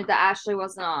disappointed that Ashley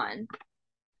wasn't on.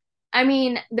 I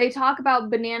mean, they talk about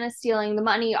Banana stealing the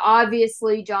money.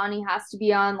 Obviously, Johnny has to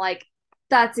be on, like,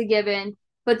 that's a given.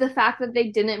 But the fact that they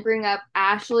didn't bring up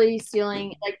Ashley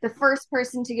stealing, like, the first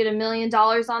person to get $1 million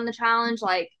on the challenge,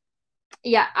 like,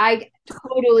 yeah, I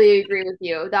totally agree with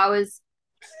you. That was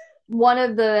one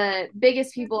of the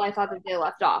biggest people I thought that they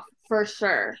left off, for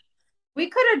sure. We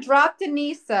could have dropped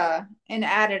Anissa and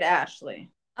added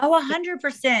Ashley. Oh,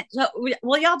 100%. So,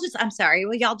 I'm sorry.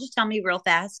 Will y'all just tell me real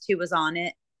fast who was on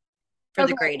it for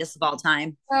the greatest of all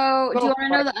time? So, do you want to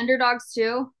know the underdogs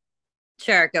too?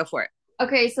 Sure, go for it.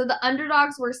 Okay, so the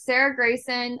underdogs were Sarah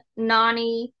Grayson,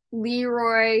 Nani,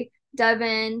 Leroy,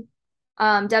 Devin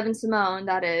Simone,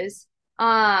 that is,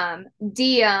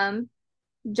 Diem,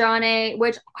 John A,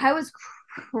 which I was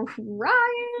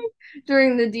crying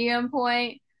during the Diem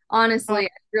point. Honestly, I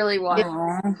really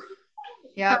was.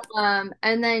 Yeah.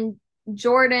 And then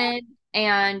Jordan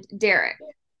and Derek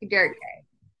K.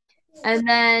 And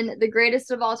then the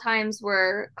greatest of all times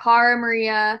were Cara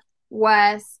Maria,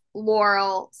 Wes,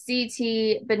 Laurel,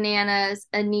 CT, Bananas,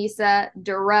 Anissa,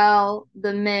 Darrell,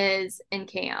 The Miz, and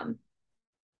Cam.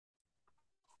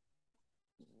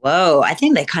 Whoa, I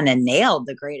think they kind of nailed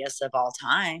the greatest of all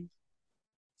time.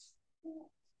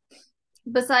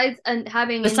 Besides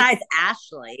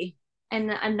Ashley. And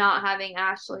not having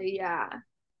Ashley, yeah.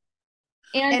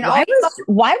 And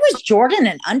Why was Jordan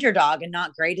an underdog and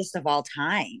not greatest of all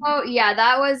time? oh yeah,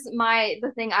 that was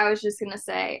the thing I was just gonna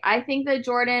say. I think that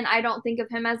Jordan, I don't think of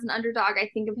him as an underdog. I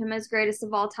think of him as greatest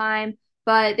of all time.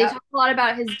 But they talk a lot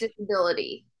about his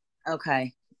disability.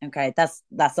 Okay. Okay. That's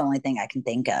the only thing I can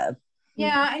think of.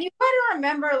 Yeah, and you gotta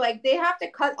remember, like, they have to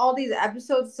cut all these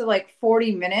episodes to like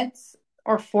 40 minutes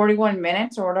or 41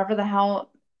 minutes or whatever the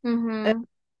hell. Mm-hmm.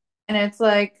 And it's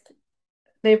like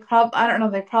I don't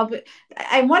know,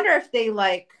 I wonder if they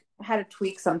like had to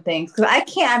tweak some things because I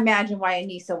can't imagine why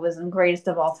Anissa was in greatest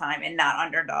of all time and not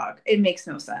underdog. It makes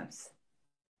no sense.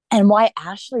 And why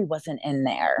Ashley wasn't in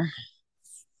there.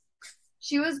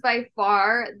 She was by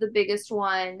far the biggest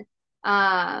one.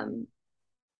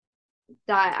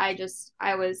 That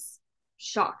I was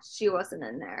shocked she wasn't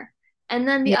in there. And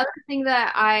then the Yeah. other thing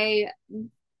that I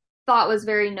thought was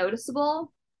very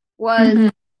noticeable was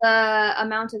Mhm. the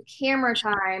amount of camera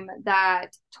time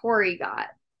that Tori got.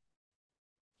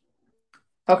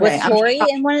 Was Okay, Tori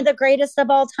in one of the greatest of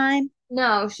all time?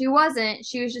 No, she wasn't.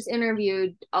 She was just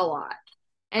interviewed a lot.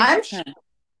 And I'm shocked I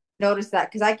noticed that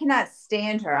because I cannot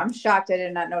stand her. I'm shocked I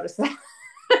did not notice that.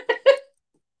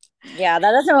 Yeah,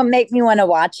 that doesn't make me want to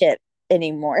watch it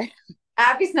anymore.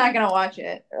 Abby's not gonna watch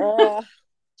it.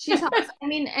 she talks, I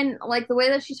mean, and like the way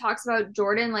that she talks about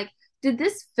Jordan, like, did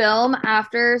this film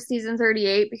after season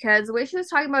 38? Because the way she was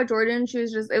talking about Jordan, she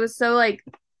was just, it was so like,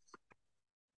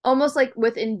 almost like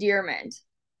with endearment.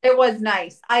 It was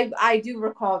nice. I do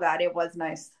recall that. It was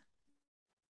nice.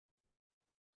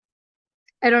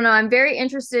 I don't know. I'm very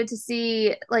interested to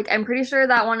see, like, I'm pretty sure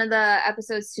that one of the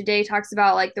episodes today talks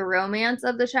about like the romance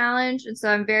of the challenge. And so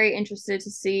I'm very interested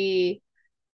to see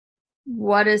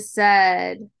what is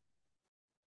said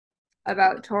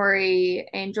about Tori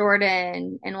and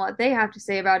Jordan and what they have to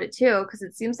say about it too, because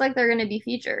it seems like they're going to be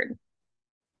featured.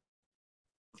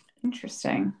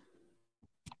 Interesting.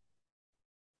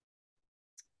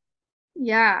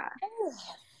 Yeah.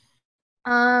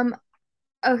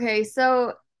 Okay,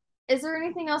 so is there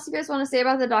anything else you guys want to say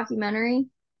about the documentary?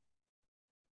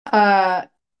 Uh,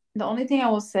 the only thing I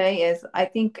will say is I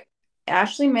think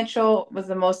Ashley Mitchell was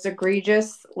the most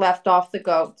egregious left off the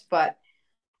goat, but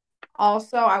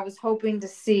also I was hoping to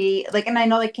see like, and I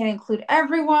know they can't include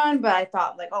everyone, but I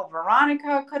thought like, oh,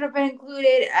 Veronica could have been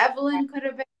included, Evelyn could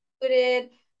have been included,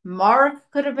 Mark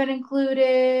could have been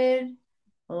included,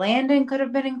 Landon could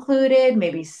have been included,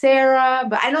 maybe Sarah,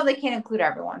 but I know they can't include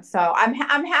everyone. So I'm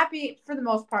happy for the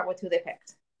most part with who they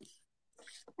picked.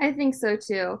 I think so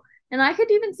too. And I could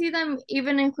even see them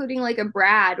even including like a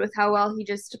Brad with how well he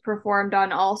just performed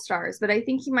on All Stars, but I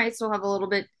think he might still have a little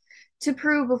bit to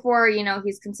prove before,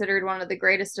 he's considered one of the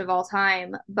greatest of all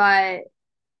time. But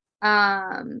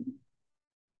um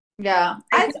Yeah,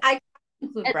 I I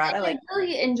include Brad. I I like.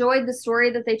 really enjoyed the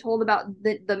story that they told about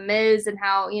the Miz and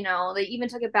how, they even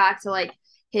took it back to like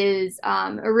his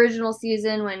original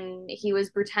season when he was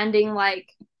pretending like,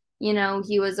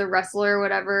 he was a wrestler or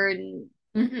whatever. And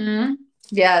Mm-hmm.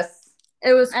 Yes.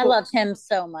 it was I cool. loved him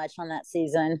so much on that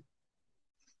season.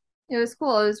 It was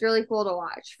cool. It was really cool to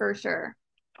watch for sure.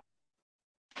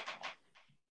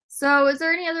 So, is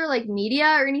there any other like media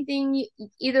or anything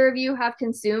either of you have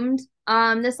consumed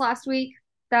this last week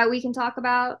that we can talk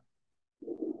about?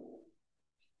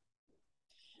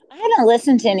 I haven't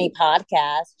listened to any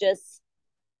podcasts, just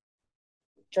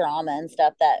drama and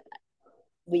stuff that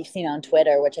we've seen on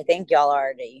Twitter, which I think y'all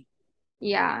already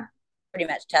Yeah. pretty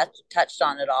much touched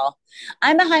on it all.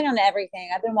 I'm behind on everything.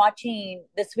 I've been watching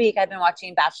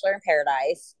Bachelor in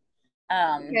Paradise.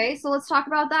 Okay, so let's talk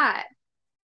about that.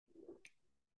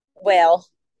 Well,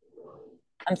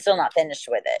 I'm still not finished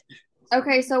with it.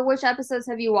 Okay, so which episodes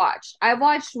have you watched? I've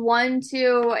watched 1,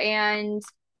 2, and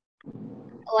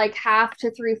like half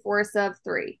to three-fourths of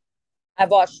 3.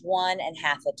 I've watched 1 and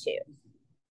half of 2.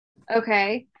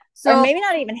 Okay, Or so maybe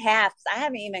not even half, because I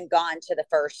haven't even gone to the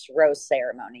first rose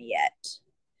ceremony yet.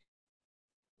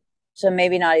 So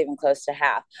maybe not even close to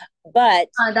half. But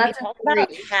can we that's talk a 3.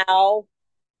 about how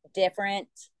different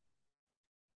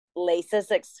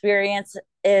Lace's experience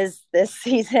is this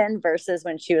season versus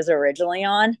when she was originally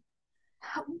on?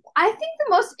 I think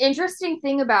the most interesting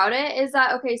thing about it is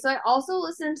that okay, so I also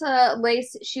listened to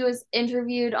Lace. She was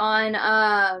interviewed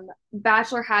on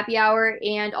Bachelor Happy Hour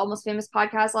and Almost Famous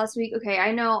podcast last week. Okay,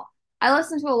 I know I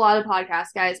listen to a lot of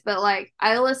podcasts, guys, but like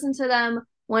I listen to them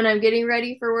when I'm getting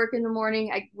ready for work in the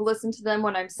morning. I listen to them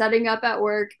when I'm setting up at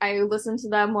work. I listen to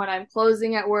them when I'm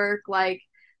closing at work. Like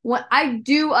when I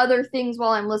do other things while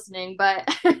I'm listening, but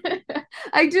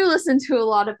I do listen to a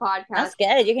lot of podcasts. That's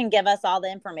good. You can give us all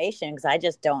the information because I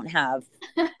just don't have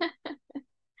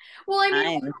Well, I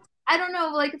mean, time. I don't know,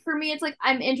 like for me it's like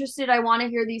I'm interested, I want to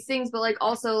hear these things, but like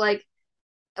also like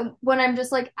when I'm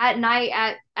just like at night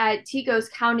at Tico's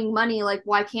counting money, like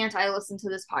why can't I listen to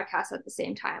this podcast at the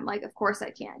same time? Like of course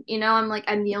I can. You know, I'm like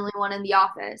I'm the only one in the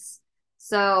office.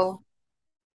 So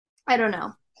I don't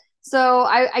know. So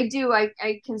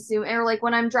I consume, or like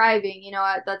when I'm driving, you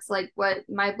know, that's like what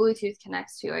my Bluetooth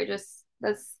connects to. I just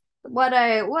that's what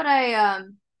I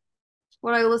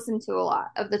listen to a lot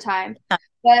of the time.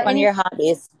 But One of your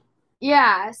hobbies.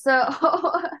 yeah, so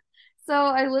so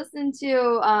I listened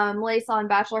to Lace on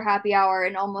Bachelor Happy Hour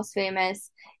and Almost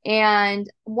Famous, and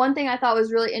one thing I thought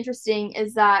was really interesting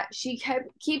is that she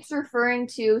keeps referring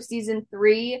to season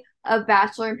 3 of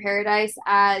Bachelor in Paradise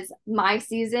as my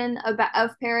season of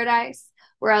Paradise,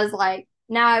 whereas like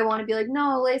now I want to be like,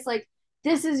 no, Lace, like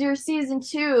this is your season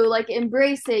 2, like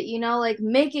embrace it, you know, like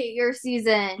make it your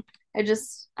season.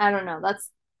 I don't know. That's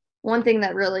one thing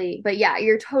that really, but yeah,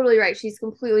 you're totally right. She's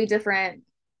completely different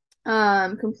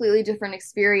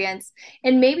experience.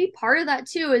 And maybe part of that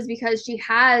too is because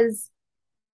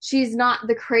she's not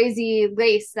the crazy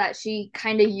Lace that she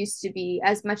kind of used to be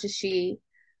as much as she,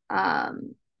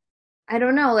 um, I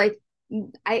don't know, like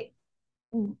I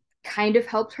kind of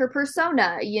helped her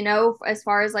persona, you know, as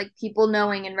far as like people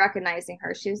knowing and recognizing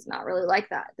her. She's not really like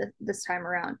that this time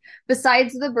around.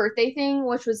 Besides the birthday thing,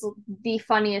 which was the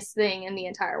funniest thing in the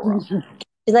entire world.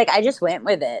 She's like, I just went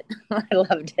with it. I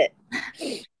loved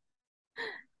it.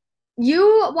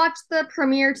 You watched the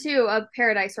premiere too of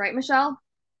Paradise, right, Michelle?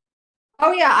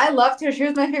 Oh yeah, I loved her. She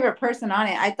was my favorite person on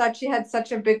it. I thought she had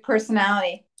such a big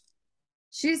personality.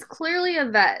 She's clearly a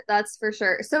vet, that's for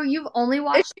sure. So you've only Is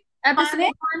watched she episode on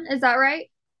it? 1, is that right?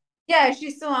 Yeah,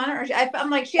 she's still on it. I'm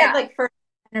like she had Yeah. like first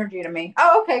energy to me.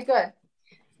 Oh, okay, good.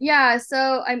 Yeah,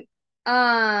 so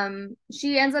I'm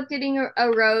she ends up getting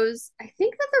a rose. I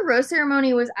think that the rose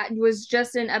ceremony was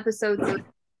just in episode 3.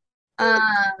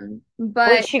 Wait,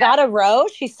 But she got a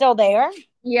rose? She's still there?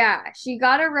 yeah, she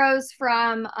got a rose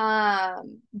from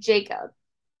Jacob.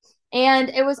 And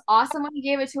it was awesome when he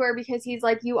gave it to her because he's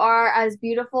like, you are as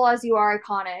beautiful as you are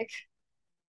iconic.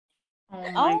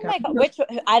 Oh my Oh God. my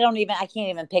God. I can't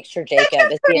even picture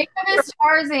Jacob. Is he? Jacob is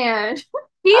Tarzan.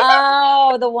 He's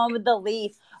Oh, the one with the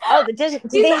leaf. Oh, do he's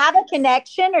they have a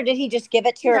connection or did he just give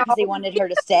it to her no, because he wanted her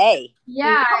to stay?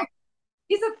 Yeah,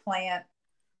 he's a plant.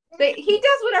 He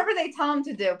does whatever they tell him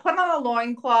to do. Put on a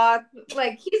loincloth.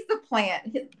 Like he's the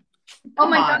plant. oh Come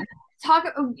my God. on.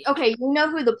 Okay, you know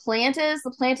who the plant is?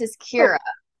 The plant is Oh, Kira.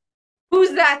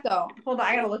 who's that though? Hold on,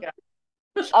 I gotta look it up.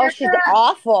 Oh, she's Kira,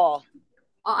 awful.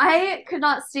 I could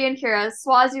not stand Kira.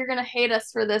 Swaz, you're gonna hate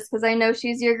us for this because I know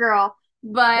she's your girl.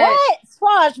 But What?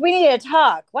 Swash, we need to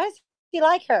talk. Why does he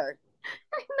like her?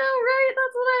 I know, right?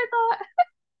 That's what I thought.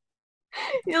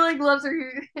 He like loves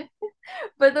her.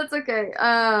 But that's okay.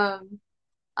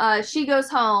 She goes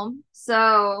home,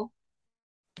 so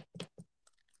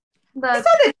I that's saw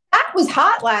the chat was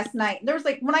hot last night. There was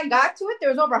like when I got to it, there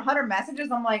was over 100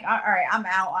 messages. I'm like, all right, I'm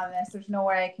out on this. There's no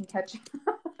way I can catch it.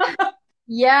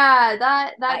 yeah,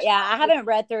 that Yeah, I haven't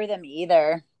read through them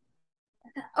either.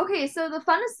 okay, so the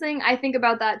funnest thing I think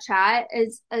about that chat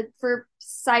is for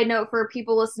side note for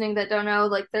people listening that don't know,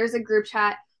 like there's a group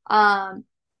chat on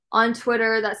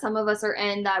Twitter that some of us are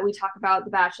in that we talk about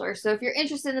The Bachelor. So if you're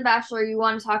interested in The Bachelor, you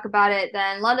want to talk about it,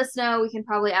 then let us know. We can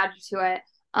probably add you to it.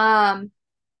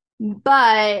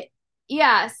 But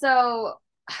yeah, so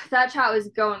that chat was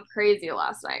going crazy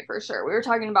last night for sure. We were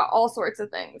talking about all sorts of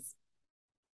things.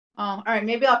 Oh, all right.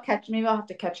 Maybe I'll have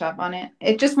to catch up on it.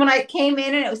 It just when I came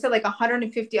in and it was said like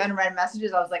 150 unread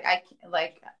messages, I was like, I can't,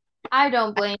 like, I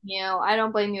don't blame you. I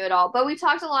don't blame you at all. But we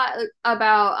talked a lot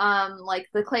about like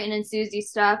the Clayton and Susie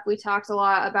stuff. We talked a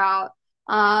lot about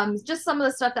just some of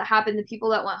the stuff that happened, the people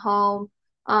that went home.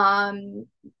 Um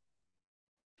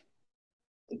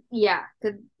yeah,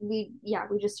 we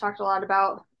just talked a lot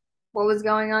about what was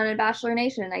going on in Bachelor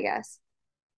Nation, I guess.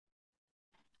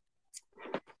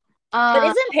 But Um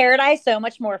isn't Paradise so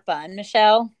much more fun,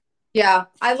 Michelle? yeah,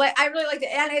 I really liked it,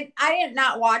 and I didn't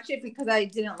not watch it because I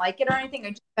didn't like it or anything.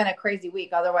 It's just been a crazy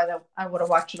week. Otherwise, I would have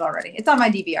watched it already. It's on my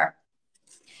DVR.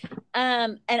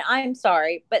 And I'm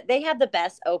sorry, but they have the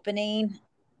best opening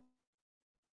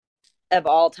of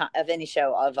all time of any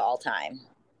show of all time.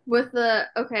 with the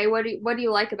okay, what do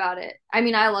you like about it? I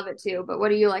mean, I love it too, but what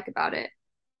do you like about it?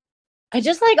 I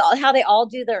just like how they all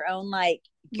do their own like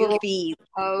Little goofy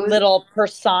pose. little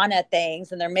persona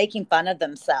things and they're making fun of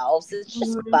themselves. It's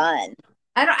just Mhm. fun.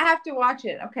 I have to watch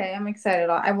it. Okay, I'm excited.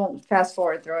 I won't fast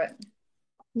forward through it.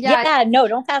 Yeah, Yeah, no,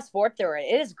 don't fast forward through it.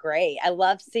 It is great. I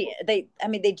love seeing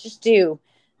they just do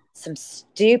some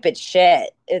stupid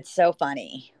shit. It's so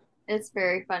funny. it's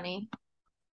very funny.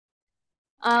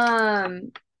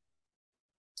 Um,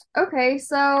 okay,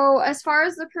 so as far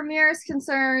as the premiere is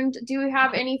concerned, do we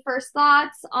have any first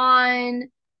thoughts on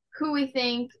who we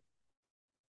think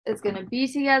is going to be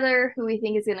together, who we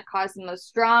think is going to cause the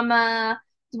most drama?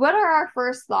 What are our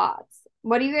first thoughts?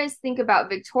 What do you guys think about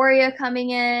Victoria coming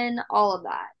in? All of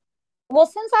that. Well,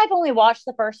 since I've only watched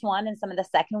the first one and some of the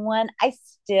second one,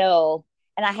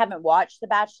 and I haven't watched The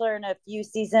Bachelor in a few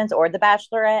seasons or The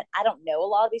Bachelorette. I don't know a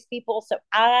lot of these people, so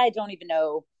I don't even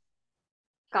know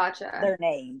Gotcha. their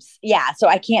names. Yeah, so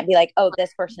I can't be like, oh,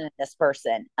 this person and this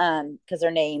person, because their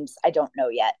names I don't know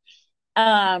yet.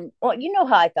 Well, you know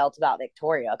how I felt about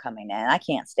Victoria coming in. I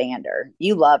can't stand her.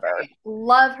 You love her.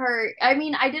 Love her. I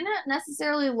mean, I didn't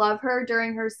necessarily love her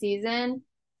during her season.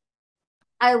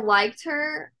 I liked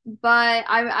her, but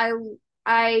I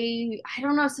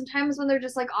don't know. Sometimes when they're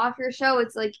just like off your show,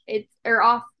 it's like it's or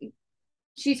off.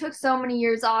 She took so many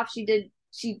years off. She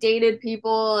dated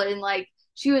people and like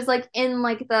she was like in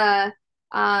like the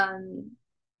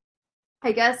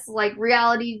I guess like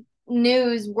reality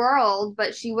news world,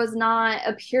 but she was not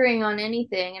appearing on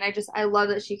anything. And I love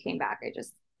that she came back. I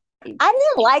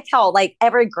didn't like how like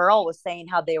every girl was saying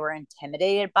how they were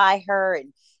intimidated by her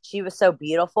and she was so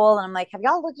beautiful. And I'm like, have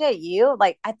y'all looked at you?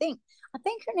 Like, I think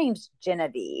her name's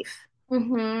Genevieve.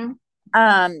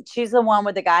 mm-hmm. She's the one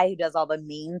with the guy who does all the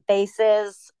mean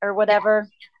faces or whatever.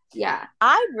 Yeah.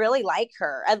 I really like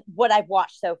her, what I've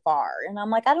watched so far. And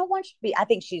I'm like, I don't want you to be, I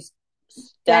think she's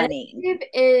stunning. Genevieve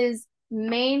is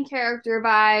main character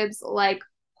vibes. Like,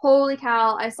 holy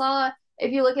cow. I saw,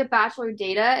 if you look at Bachelor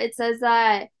data, it says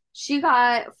that she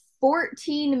got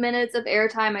 14 minutes of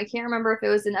airtime. I can't remember if it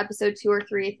was in episode 2 or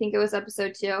 3. I think it was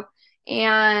episode 2.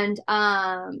 And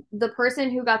the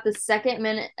person who got the second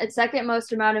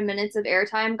most amount of minutes of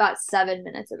airtime got 7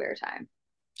 minutes of airtime.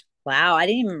 Wow, I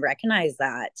didn't even recognize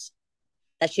that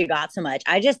she got so much.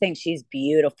 I just think she's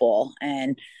beautiful.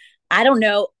 And I don't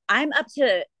know. I'm up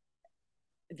to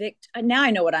now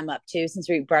I know what I'm up to since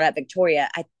we brought up Victoria.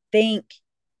 I think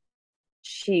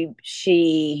she's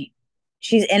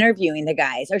interviewing the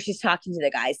guys or she's talking to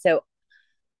the guys. So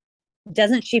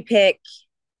doesn't she pick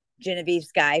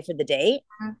Genevieve's guy for the date?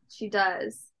 She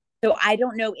does. So I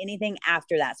don't know anything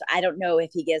after that. So I don't know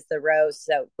if he gets the rose.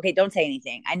 So okay, don't say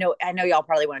anything. I know y'all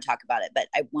probably want to talk about it, but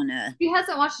I want to. She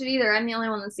hasn't watched it either. I'm the only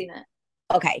one that's seen it.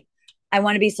 Okay, I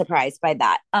want to be surprised by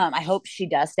that. I hope she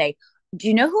does stay. Do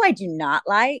you know who I do not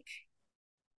like?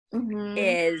 Mm-hmm.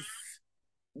 Is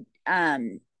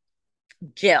um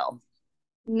Jill.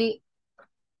 Me.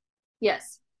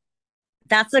 Yes.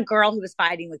 That's the girl who was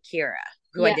fighting with Kira,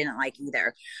 who I Yeah. didn't like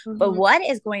either. But Mm-hmm. what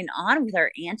is going on with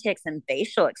her antics and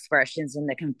facial expressions in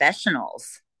the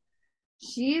confessionals?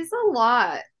 She's a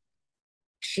lot.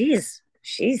 She's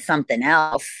something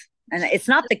else. And it's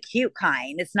not the cute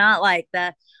kind. It's not like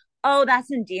the, oh,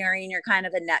 that's endearing. You're kind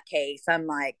of a nutcase. I'm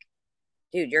like,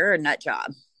 dude, you're a nut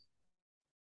job.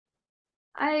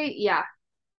 Yeah.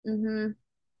 Mm-hmm.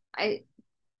 I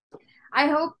I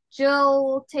hope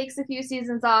Jill takes a few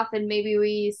seasons off and maybe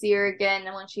we see her again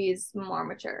when she's more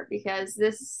mature because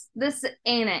this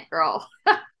ain't it, girl.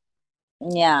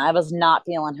 Yeah, I was not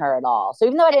feeling her at all. So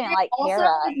even though I didn't like Also, Kara,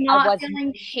 was I not wasn't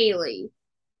feeling Haley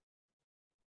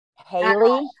at Haley.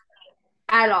 all.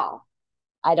 At all.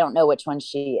 I don't know which one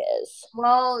she is.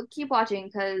 Well, keep watching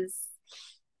because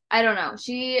I don't know.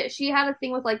 She had a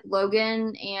thing with like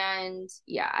Logan and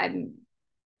yeah, I'm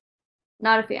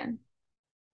not a fan.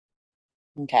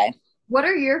 Okay. What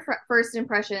are your first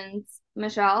impressions,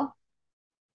 Michelle?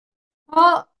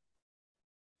 Well,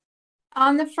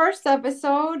 on the first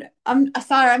episode, I'm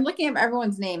sorry, I'm looking at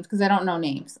everyone's names because I don't know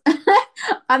names.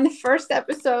 On the first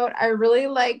episode, I really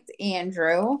liked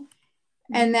Andrew.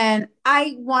 And then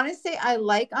I want to say I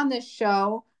like on the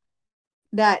show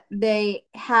that they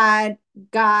had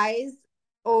guys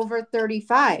over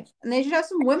 35. And they should have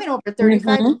some women over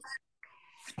 35. Mhm.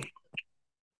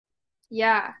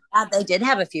 Yeah. They did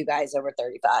have a few guys over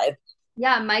 35.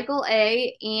 Yeah, Michael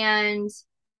A. and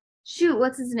shoot,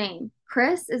 what's his name?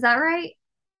 Chris, is that right?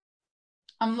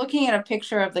 I'm looking at a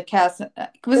picture of the cast. Was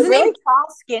The his really name? tall,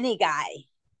 skinny guy.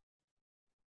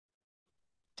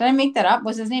 Did I make that up?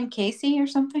 Was his name Casey or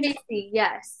something? Casey,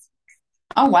 yes.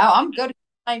 Oh wow, I'm good.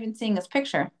 I'm not even seeing this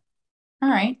picture. All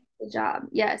right. Good job.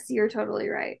 Yes, you're totally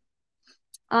right.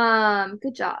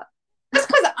 Good job. Just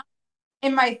because I'm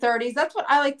in my 30s, that's what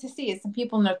I like to see is some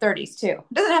people in their 30s too.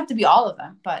 It doesn't have to be all of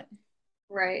them, but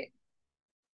Right.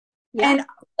 Yeah.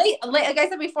 and like I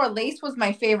said before, Lace was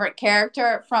my favorite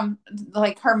character from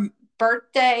like her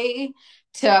birthday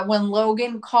to when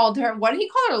Logan called her. What did he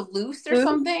call her, Loose or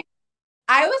something?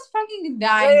 I was fucking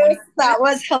dying when That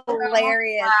was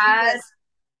hilarious.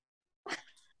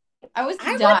 I was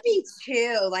I done. would be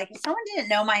too. Like if someone didn't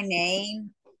know my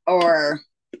name or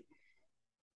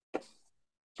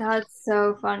That's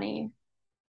so funny.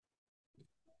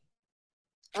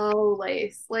 Oh,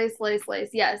 Lace, Lace, Lace, Lace.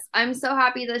 Yes, I'm so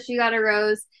happy that she got a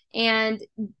rose. And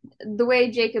the way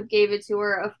Jacob gave it to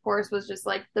her, of course, was just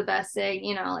like the best thing.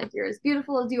 You know, like you're as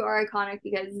beautiful as you are iconic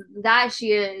because that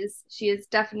she is. She is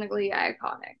definitely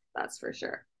iconic. That's for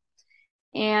sure.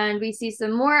 And we see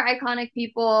some more iconic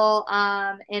people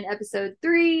in episode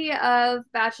 3 of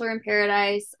Bachelor in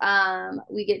Paradise.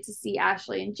 We get to see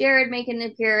Ashley and Jared make an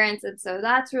appearance, and so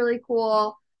that's really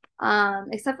cool.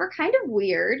 Except for kind of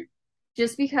weird,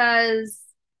 just because.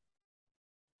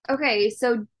 Okay,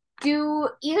 so do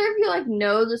either of you like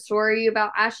know the story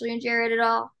about Ashley and Jared at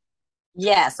all?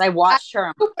 yes, I watched her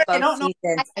on I both don't know.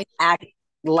 seasons act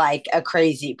like a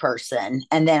crazy person.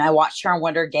 And then I watched her on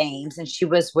Wonder Games and she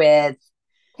was with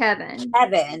Kevin.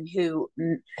 Evan, who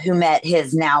met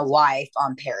his now wife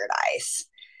on Paradise.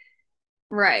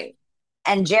 Right.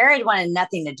 And Jared wanted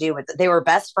nothing to do with it. They were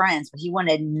best friends, but he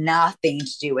wanted nothing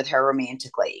to do with her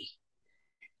romantically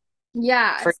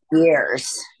Yeah. for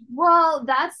years. Well,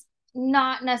 that's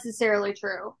not necessarily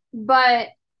true, but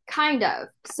kind of.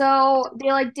 So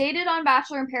they like dated on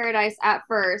Bachelor in Paradise at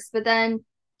first, but then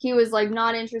he was like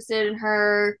not interested in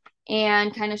her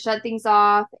and kind of shut things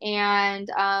off. And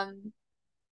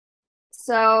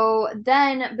so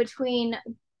then between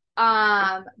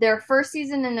their first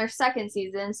season and their second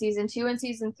season, season 2 and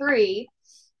season 3,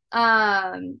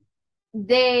 um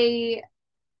they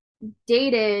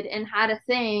dated and had a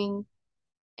thing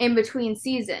in between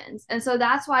seasons. And so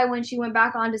that's why when she went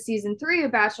back on to season 3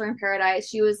 of Bachelor in Paradise,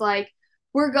 she was like,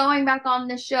 we're going back on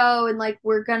the show and like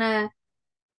we're gonna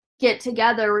get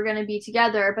together, we're gonna be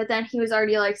together. But then he was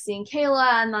already like seeing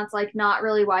Kayla, and that's like not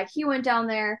really why he went down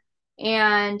there.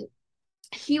 And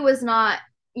he was not,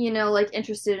 like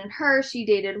interested in her. She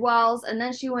dated Wells, and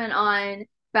then she went on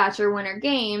Bachelor Winter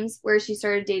Games where she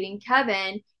started dating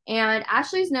Kevin. And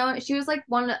Ashley's known, she was like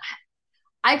one of,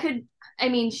 I could I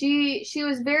mean she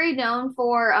was very known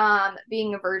for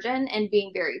being a virgin and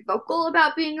being very vocal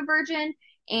about being a virgin,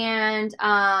 and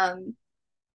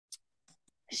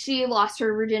she lost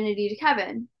her virginity to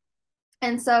Kevin.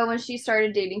 And so when she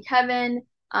started dating Kevin,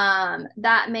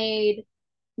 that made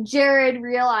Jared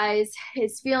realized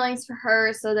his feelings for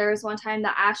her. So there was one time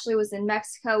that Ashley was in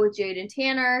Mexico with Jade and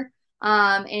Tanner,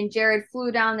 and Jared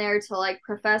flew down there to like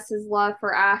profess his love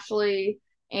for Ashley,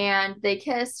 and they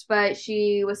kissed, but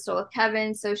she was still with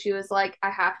Kevin. So she was like,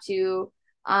 I have to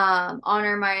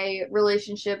honor my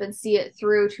relationship and see it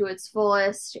through to its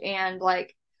fullest, and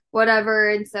like whatever.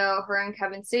 And so her and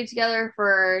Kevin stayed together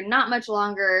for not much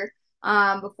longer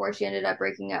before she ended up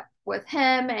breaking up with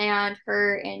him, and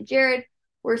her and Jared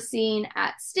were seen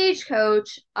at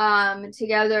Stagecoach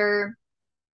together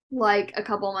like a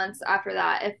couple months after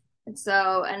that.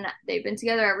 And they've been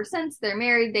together ever since. They're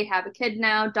married. They have a kid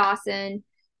now, Dawson.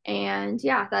 And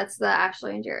yeah, that's the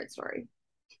Ashley and Jared story.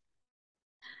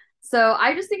 So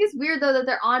I just think it's weird though that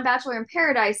they're on Bachelor in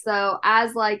Paradise though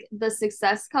as like the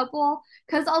success couple,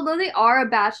 because although they are a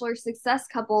Bachelor success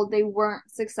couple, they weren't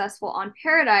successful on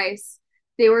Paradise.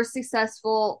 They were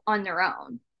successful on their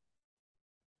own.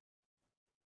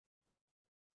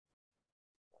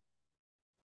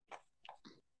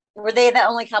 Were they the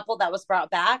only couple that was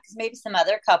brought back? Because maybe some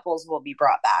other couples will be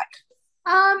brought back.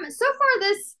 So far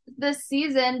this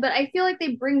season, but I feel like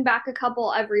they bring back a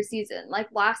couple every season. Like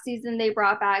last season, they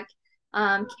brought back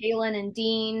Kaylin and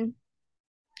Dean.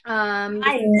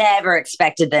 I never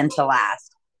expected them to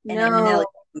last in a million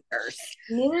No, years.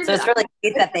 neither So did it's really I.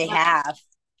 cute that they have.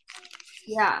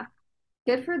 Yeah,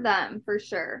 good for them for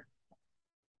sure.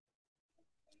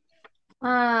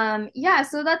 Yeah,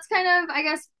 so that's kind of, I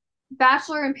guess,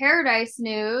 Bachelor in Paradise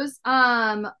news.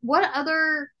 What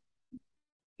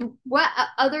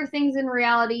other things in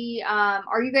reality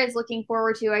are you guys looking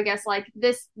forward to? I guess like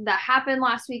this that happened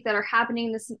last week that are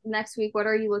happening this next week. What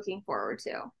are you looking forward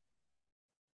to?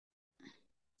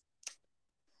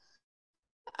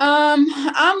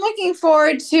 I'm looking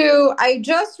forward to. I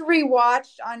just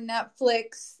rewatched on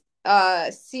Netflix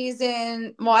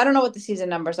season. Well, I don't know what the season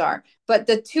numbers are, but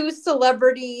the 2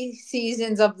 celebrity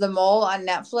seasons of The Mole on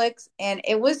Netflix, and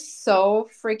it was so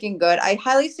freaking good. I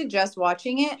highly suggest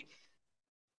watching it.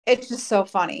 It's just so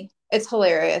funny. It's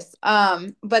hilarious.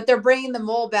 But they're bringing The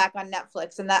Mole back on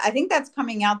Netflix, and that I think that's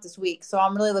coming out this week. So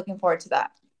I'm really looking forward to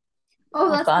that. Oh,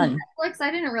 Oh, that's on fun. Netflix.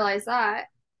 I didn't realize that.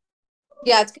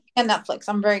 Yeah, it's on Netflix.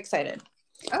 I'm very excited.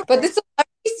 But Okay. the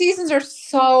celebrity seasons are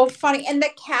so funny. And the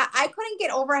cat, I couldn't get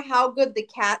over how good the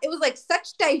cat. It was like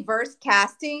such diverse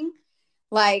casting.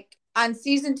 Like on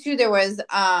season 2, there was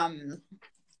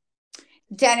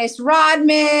Dennis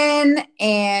Rodman,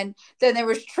 and then there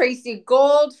was Tracy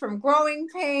Gold from Growing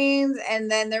Pains,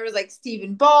 and then there was like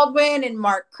Stephen Baldwin and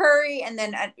Mark Curry, and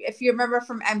then if you remember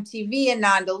from MTV,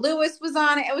 Ananda Lewis was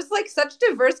on it. It was like such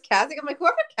diverse casting. I'm like,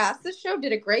 whoever cast this show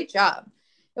did a great job.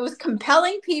 It was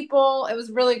compelling people. It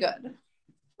was really good.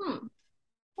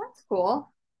 That's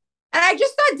cool. And I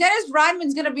just thought Dennis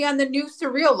Rodman's going to be on the new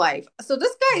Surreal Life. So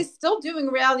this guy is still doing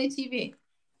reality TV.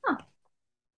 Huh.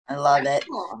 I love it.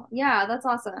 Cool. Yeah, that's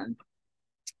awesome.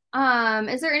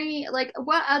 Is there any like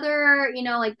what other,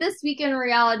 like this weekend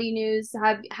reality news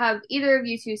have either of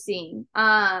you two seen?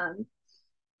 I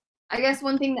guess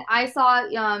one thing that I saw,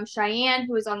 Cheyenne,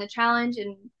 who was on the challenge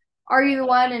and Are You the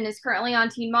One and is currently on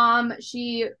Teen Mom,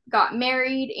 she got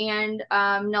married, and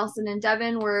Nelson and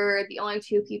Devin were the only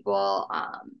two people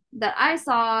that I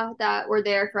saw that were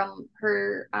there from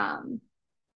her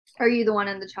Are You the One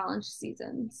in the challenge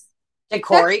seasons. Did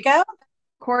Corey go?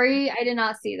 Corey, I did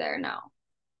not see there, no.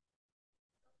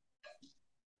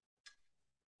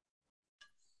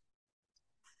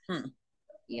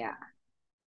 Yeah.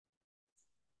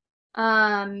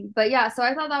 But yeah, so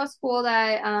I thought that was cool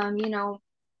that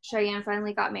Cheyenne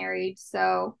finally got married.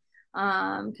 So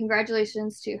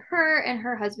congratulations to her and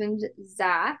her husband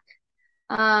Zach.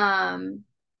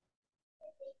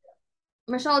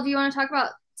 Michelle, do you want to talk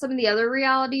about some of the other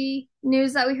reality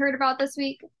news that we heard about this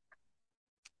week?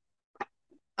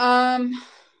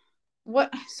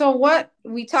 What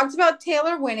we talked about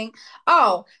Taylor winning.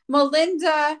 Oh,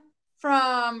 Melinda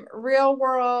from Real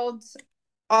World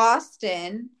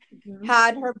Austin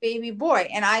had her baby boy,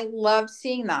 and I loved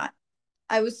seeing that.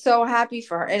 I was so happy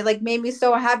for her. It like made me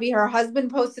so happy. Her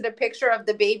husband posted a picture of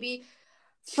the baby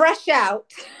fresh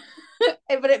out,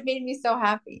 but it made me so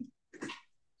happy.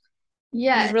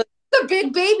 Yeah, really a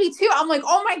big baby too. I'm like,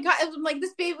 oh my god! It was like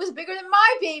this baby was bigger than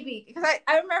my baby because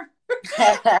I remember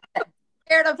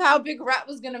scared of how big Rhett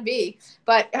was gonna be,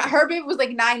 but her baby was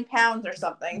like 9 pounds or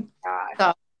something.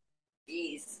 So,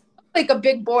 Jeez, like a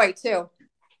big boy too.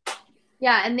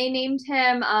 Yeah, and they named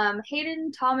him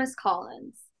Hayden Thomas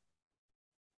Collins.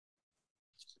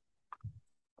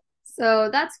 So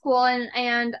that's cool.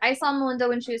 And I saw Melinda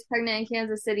when she was pregnant in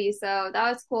Kansas City, so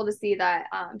that was cool to see that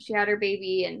she had her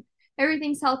baby and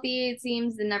everything's healthy, it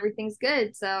seems, and everything's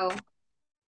good. So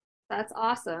that's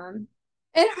awesome.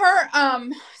 And her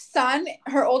son,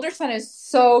 her older son, is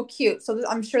so cute. So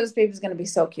I'm sure this baby's gonna be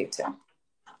so cute too.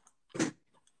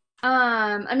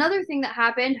 Another thing that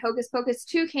happened, Hocus Pocus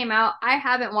 2 came out. I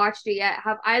haven't watched it yet.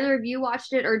 Have either of you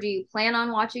watched it, or do you plan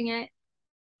on watching it?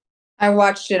 I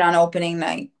watched it on opening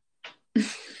night.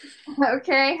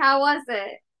 Okay, how was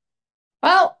it?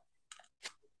 Well,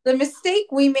 the mistake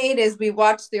we made is we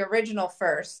watched the original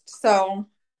first. So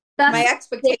That's my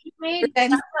expectations were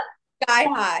then sky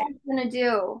high. What I'm gonna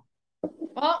do.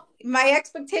 Well, my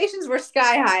expectations were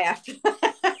sky high after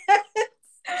that.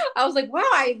 I was like, wow,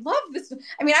 I love this.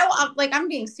 I mean, I'm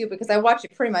being stupid because I watch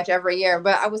it pretty much every year,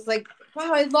 but I was like,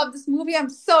 wow, I love this movie. I'm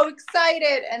so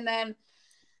excited. And then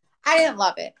I didn't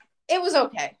love it. It was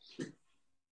okay.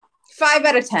 5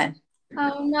 out of 10.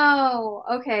 Oh no.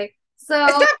 Okay. So I'm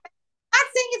not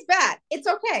saying it's bad. It's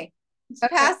okay. It's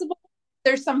passable.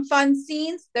 There's some fun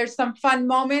scenes. There's some fun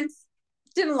moments.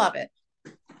 Didn't love it.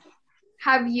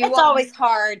 have you it's always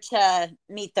hard to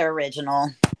meet the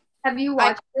original. have you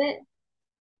watched it?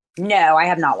 No, I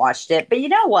have not watched it. But you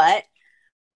know what?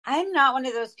 I'm not one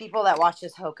of those people that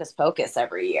watches Hocus Pocus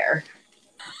every year.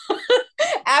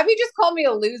 Abby just called me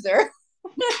a loser.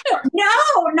 No,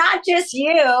 not just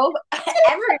you. No,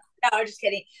 I'm just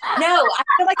kidding. No, I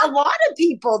feel like a lot of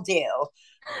people do.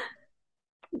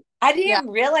 I didn't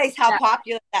realize how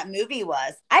popular that movie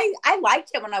was. I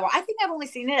liked it when I think I've only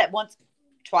seen it at once,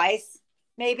 twice,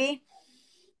 maybe.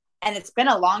 And it's been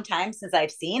a long time since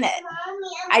I've seen it.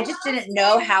 I just didn't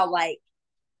know how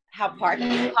popular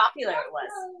it was.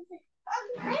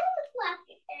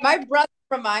 My brother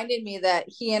reminded me that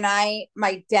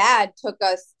my dad took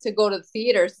us to go to the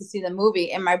theaters to see the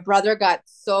movie, and my brother got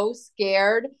so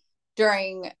scared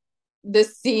during the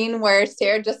scene where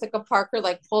Sarah Jessica Parker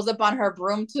like pulls up on her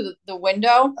broom to the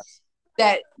window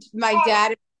that my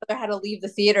dad and my brother had to leave the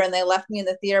theater, and they left me in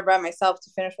the theater by myself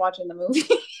to finish watching the movie.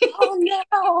 Oh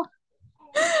no.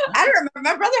 I don't remember.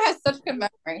 My brother has such good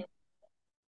memory.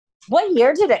 What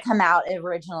year did it come out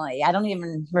originally? I don't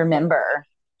even remember.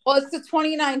 Well, it's the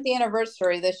 29th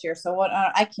anniversary this year, so what?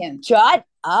 I can't. Shut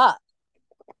up.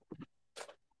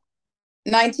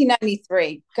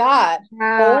 1993. God.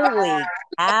 Holy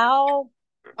cow.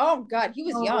 Oh, God. He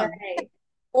was young. Way.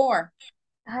 4.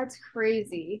 That's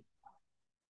crazy.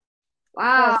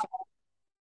 Wow.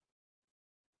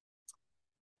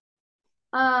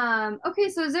 Okay,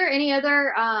 so is there any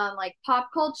other like pop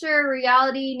culture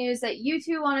reality news that you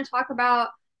two want to talk about?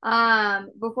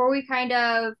 Before we kind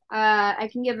of I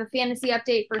can give a fantasy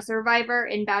update for Survivor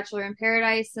and Bachelor in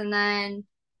Paradise, and then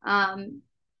um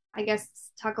I guess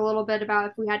talk a little bit about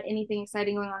if we had anything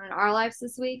exciting going on in our lives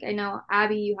this week. I know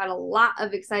Abby, you had a lot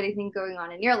of exciting things going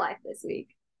on in your life this week.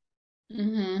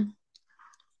 Mm-hmm.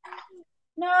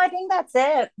 No, I think that's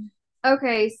it.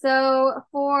 Okay, so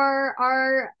for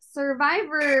our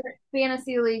Survivor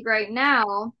Fantasy League right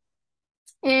now,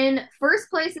 in first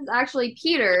place is actually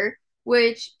Peter,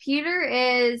 which Peter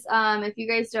is, if you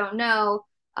guys don't know,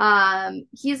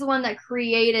 he's the one that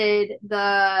created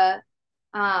the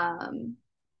um,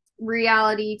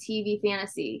 reality TV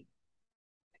fantasy.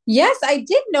 Yes, I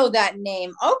did know that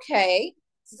name. Okay.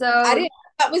 I So didn't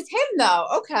that was him though.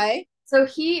 Okay. so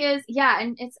he is, yeah,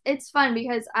 and it's fun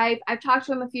because I've talked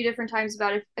to him a few different times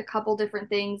about a couple different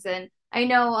things, and I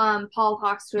know Paul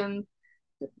talks to him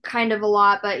kind of a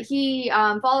lot, but he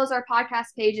follows our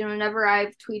podcast page, and whenever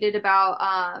I've tweeted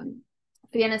about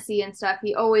fantasy and stuff,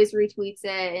 he always retweets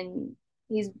it, and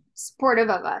he's supportive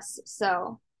of us.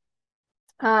 So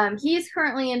he's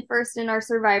currently in first in our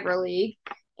Survivor League,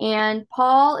 and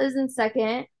Paul is in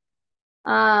second.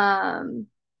 Um,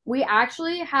 we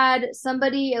actually had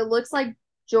somebody, it looks like,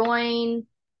 join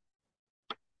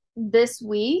this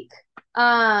week.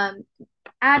 Um,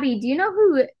 Abby, do you know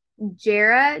who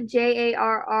Jarrah,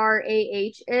 Jarrah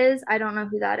is? I don't know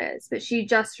who that is, but she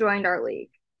just joined our league.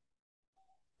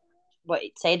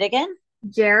 Wait, say it again.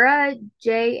 Jarrah,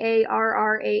 Jarrah.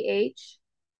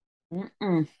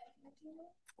 Mm-mm.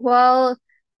 Well,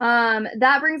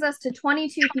 that brings us to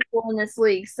 22 people in this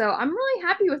league. So I'm really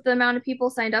happy with the amount of people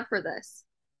signed up for this.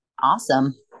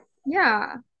 Awesome.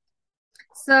 Yeah.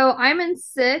 So I'm in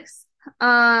sixth.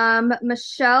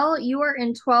 Michelle, you are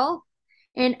in 12th,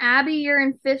 and Abby, you're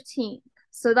in 15th.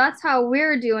 So that's how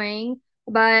we're doing.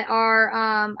 But our,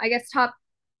 I guess, top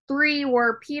three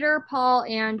were Peter, Paul,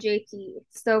 and JP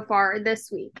so far this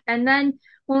week. And then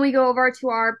when we go over to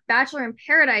our Bachelor in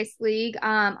Paradise League,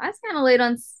 I was kind of late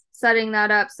on setting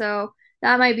that up, so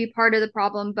that might be part of the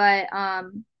problem. But I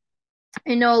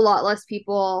know a lot less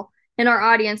people in our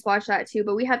audience watch that too,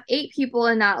 but we have 8 people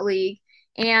in that league.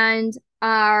 And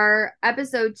our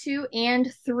episode 2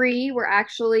 and 3 were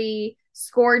actually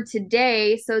scored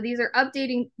today. So these are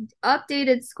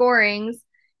updated scorings.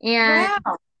 And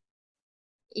Wow.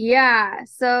 yeah,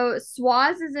 so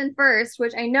Swaz is in first,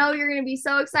 which I know you're gonna be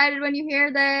so excited when you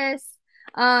hear this.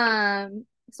 Oh, Swaz,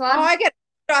 I get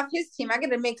off his team. I got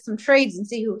to make some trades and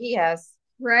see who he has.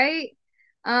 right?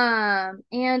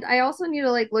 And I also need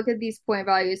to like look at these point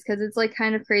values because it's like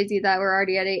kind of crazy that we're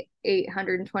already at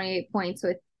 828 points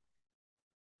with,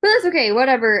 but that's okay,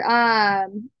 whatever.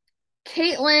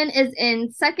 Caitlin is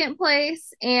in second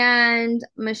place and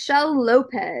Michelle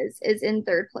Lopez is in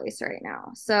third place right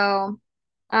now. So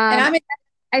And um I'm in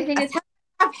I think it's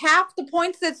half the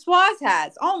points that Swaz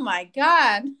has. Oh my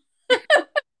God.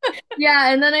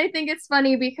 yeah, and then I think it's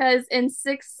funny because in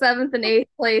sixth, seventh, and eighth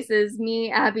place is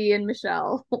me, Abby, and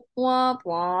Michelle. Womp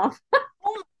womp.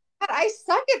 Oh my God. I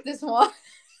suck at this one.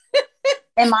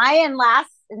 Am I in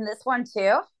last in this one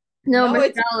too? No, No,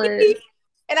 it's Michelle is. me.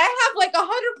 And I have like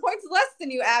 100 points less than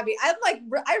you, Abby. I'm like,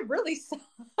 I really suck.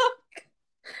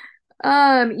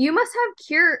 You must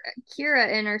have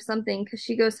Kira in or something because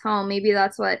she goes home. Maybe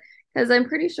that's what. Because I'm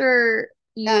pretty sure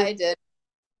Yeah, you I did.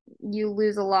 you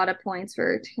lose a lot of points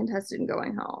for contestant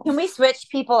going Can home. we switch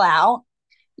people out?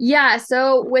 Yeah,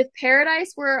 so with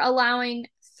Paradise, we're allowing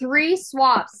 3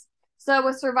 swaps. So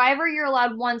with Survivor, you're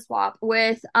allowed 1 swap.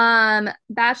 With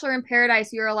Bachelor in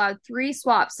Paradise, you're allowed 3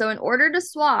 swaps. So in order to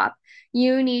swap,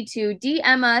 you need to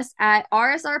DM us at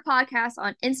RSR Podcast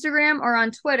on Instagram or on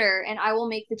Twitter, and I will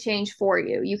make the change for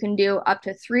you. You can do up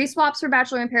to 3 swaps for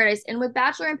Bachelor in Paradise. And with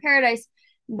Bachelor in Paradise,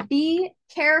 be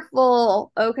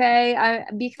careful, okay?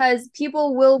 Because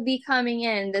people will be coming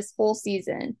in this whole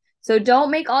season. So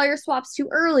don't make all your swaps too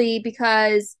early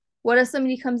because what if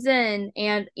somebody comes in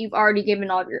and you've already given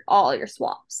all your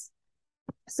swaps?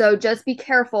 So just be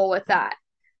careful with that.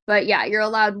 But yeah, you're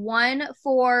allowed 1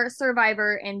 for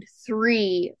Survivor and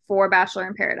 3 for Bachelor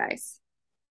in Paradise.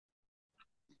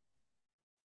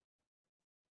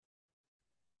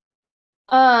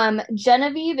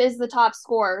 Genevieve is the top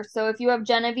scorer. So if you have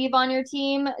Genevieve on your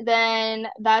team, then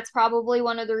that's probably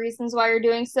one of the reasons why you're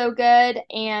doing so good.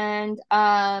 And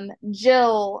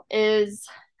Jill is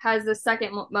has the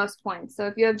second most points. So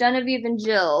if you have Genevieve and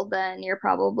Jill, then you're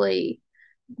probably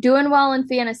doing well in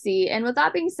fantasy. And with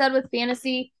that being said, with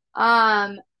fantasy,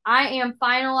 I am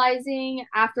finalizing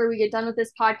after we get done with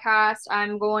this podcast.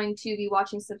 I'm going to be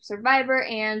watching some Survivor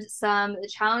and some The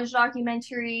Challenge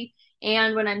documentary.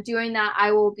 And when I'm doing that,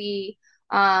 I will be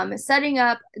setting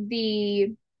up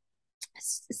the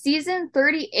season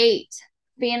 38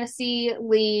 fantasy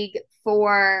league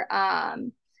for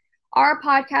our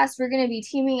podcast. We're going to be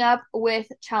teaming up with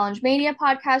Challenge Mania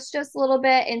podcast just a little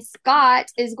bit, and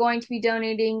Scott is going to be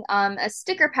donating a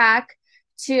sticker pack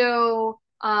to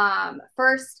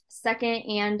first, second,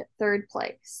 and third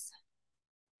place.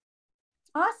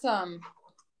 Awesome.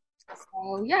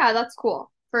 So yeah, that's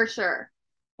cool for sure.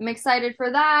 I'm excited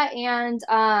for that, and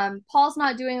Paul's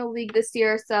not doing a league this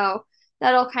year, so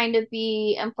that'll kind of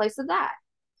be in place of that.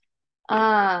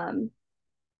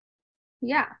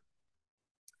 Yeah.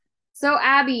 So,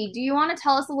 Abby, do you want to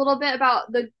tell us a little bit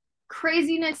about the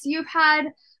craziness you've had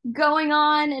going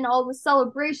on and all the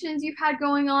celebrations you've had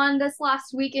going on this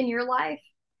last week in your life?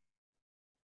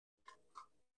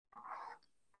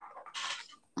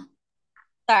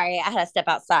 Sorry, I had to step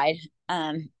outside.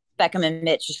 Beckham and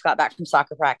Mitch just got back from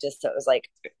soccer practice, so it was like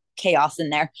chaos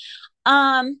in there.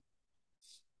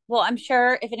 Well, I'm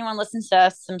sure if anyone listens to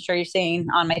us, I'm sure you've seen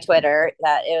on my Twitter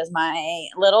that it was my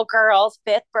little girl's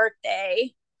 5th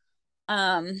birthday.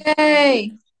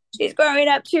 Yay. She's growing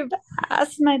up too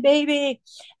fast, my baby.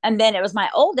 And then it was my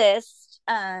oldest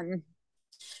 15th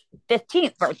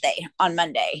birthday on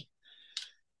Monday.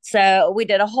 So we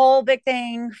did a whole big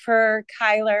thing for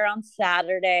Kyler on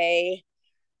Saturday.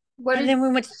 And then we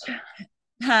went to,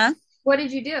 What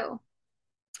did you do?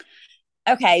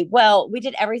 Okay, well, we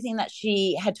did everything that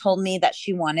she had told me that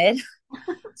she wanted.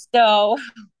 So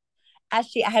I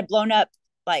had blown up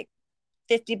like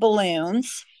 50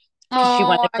 balloons because she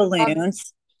wanted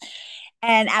balloons.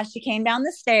 And as she came down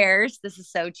the stairs, this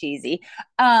is so cheesy.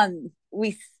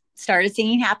 We started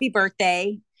singing happy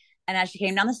birthday. And as she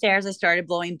came down the stairs, I started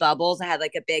blowing bubbles. I had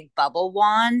like a big bubble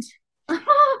wand.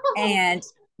 And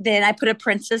then I put a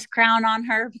princess crown on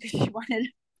her because she wanted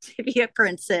to be a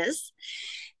princess.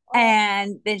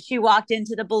 And then she walked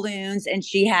into the balloons and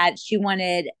she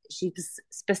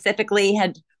specifically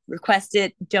had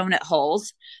requested donut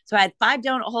holes. So I had 5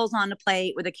 donut holes on the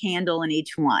plate with a candle in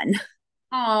each one.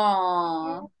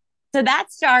 Aww. So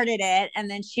that started it. And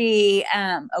then she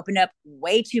opened up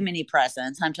way too many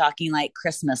presents. I'm talking like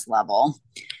Christmas level.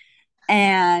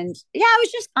 And yeah, it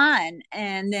was just fun.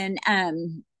 And then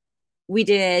we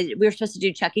were supposed to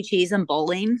do Chuck E. Cheese and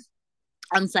bowling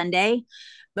on Sunday,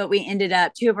 but we ended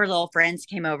up, 2 of our little friends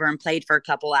came over and played for a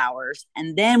couple hours.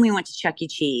 And then we went to Chuck E.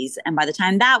 Cheese. And by the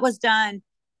time that was done,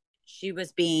 she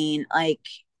was being like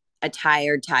a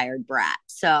tired brat.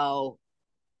 So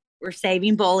we're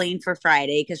saving bowling for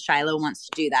Friday because Shiloh wants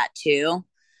to do that too.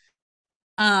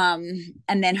 And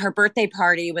then her birthday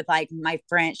party with like my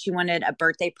friend, she wanted a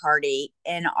birthday party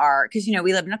because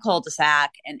we live in a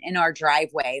cul-de-sac and in our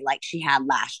driveway like she had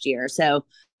last year. So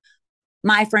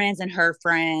my friends and her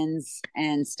friends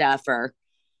and stuff are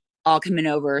all coming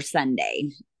over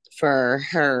Sunday for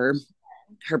her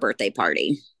birthday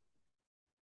party.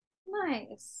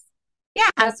 Nice.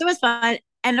 Yeah, so it was fun.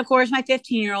 And of course, my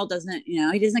 15-year-old doesn't,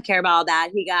 he doesn't care about all that.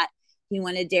 He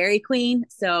wanted Dairy Queen.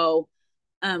 So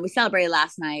we celebrated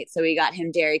last night. So we got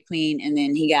him Dairy Queen and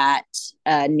then he got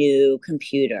a new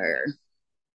computer.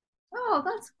 Oh,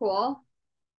 that's cool.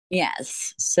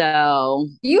 Yes. So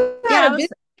you had a busy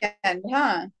weekend,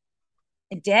 huh?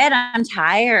 I did. I'm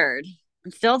tired.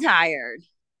 I'm still tired.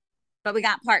 But we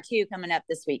got part 2 coming up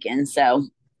this weekend. So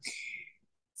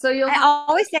I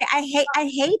always say I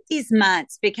hate these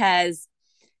months because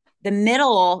the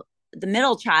middle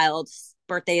child's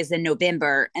birthday is in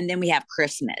November and then we have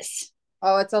Christmas.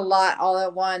 Oh, it's a lot all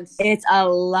at once. It's a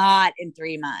lot in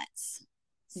 3 months.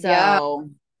 So, yeah.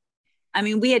 I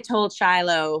mean, we had told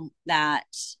Shiloh that,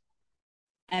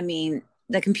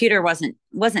 the computer wasn't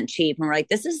cheap. And we're like,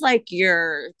 this is like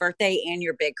your birthday and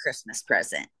your big Christmas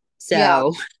present.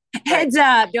 So heads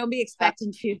up, don't be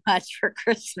expecting too much for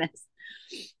Christmas.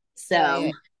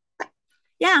 So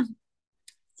yeah.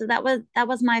 So that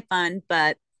was my fun,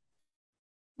 but.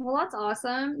 Well, that's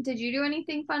awesome. Did you do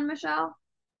anything fun, Michelle?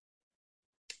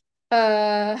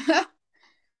 I'm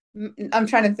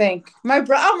trying to think. My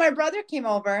brother came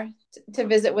over to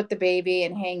visit with the baby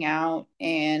and hang out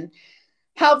and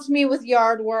helped me with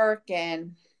yard work,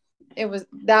 and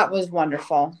that was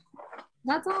wonderful.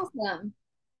 That's awesome.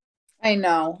 I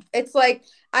know. It's like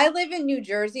I live in New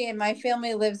Jersey and my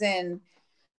family lives in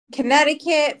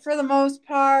Connecticut for the most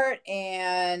part,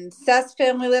 and Seth's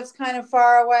family lives kind of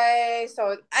far away.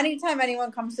 So anytime anyone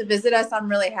comes to visit us, I'm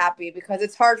really happy because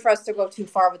it's hard for us to go too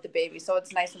far with the baby. So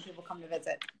it's nice when people come to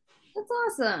visit. That's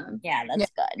awesome. Yeah,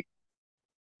 that's good.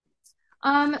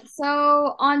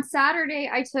 So on Saturday,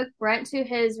 I took Brent to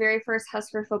his very first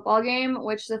Husker football game,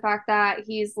 which the fact that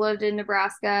he's lived in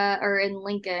Nebraska or in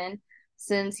Lincoln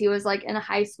since he was like in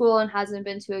high school and hasn't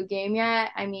been to a game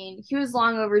yet. I mean, he was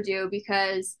long overdue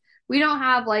because we don't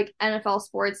have like NFL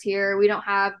sports here. We don't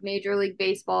have Major League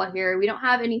Baseball here. We don't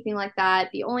have anything like that.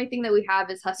 The only thing that we have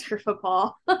is Husker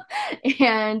football.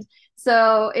 And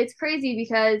so it's crazy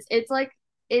because it's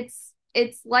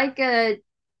like a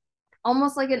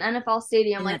almost like an NFL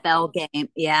stadium. Like NFL game.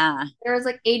 Yeah. there was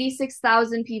like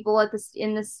 86,000 people at this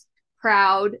in this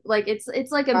crowd. Like it's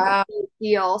like a Wow. big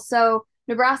deal. So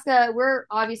Nebraska, we're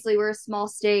a small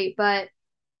state, but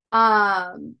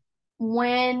um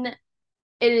when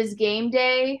it is game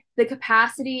day, the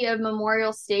capacity of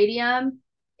Memorial Stadium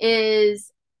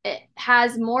is it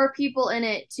has more people in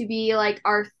it to be like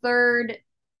our third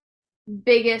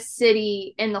biggest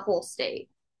city in the whole state.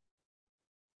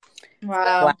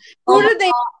 Wow. Wow. Who Omaha did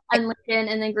they? and Lincoln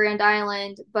and then Grand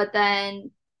Island, but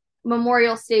then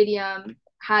Memorial Stadium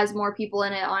has more people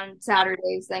in it on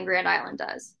Saturdays than Grand Island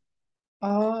does.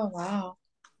 Oh, wow.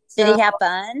 Did So he have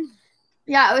fun?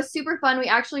 yeah, it was super fun. We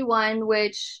actually won,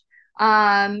 which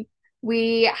um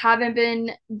we haven't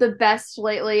been the best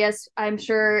lately, as I'm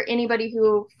sure anybody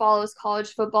who follows college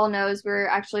football knows we're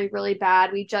actually really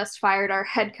bad. We just fired our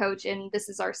head coach and this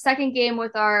is our second game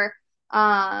with our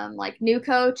like new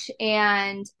coach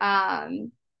and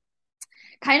kind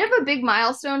of a big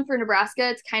milestone for Nebraska.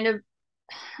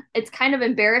 It's kind of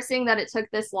embarrassing that it took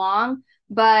this long,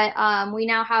 but we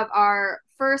now have our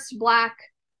first black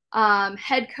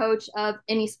head coach of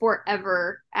any sport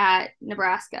ever at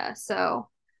Nebraska. So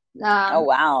Oh, um,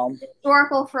 wow.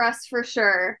 historical for us for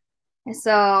sure. And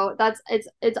so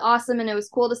it's awesome, and it was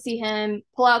cool to see him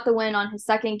pull out the win on his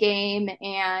second game,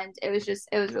 and it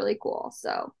was really cool.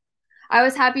 So I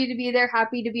was happy to be there,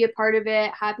 happy to be a part of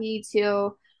it, happy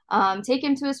to take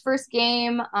him to his first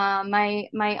game.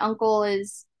 My uncle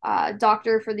is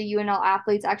doctor for the UNL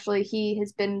athletes. Actually, he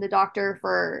has been the doctor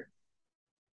for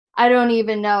I don't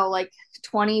even know, like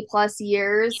 20 plus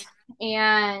years.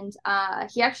 And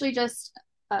he actually just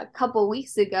a couple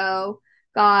weeks ago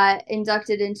got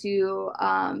inducted into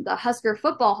the Husker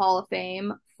Football Hall of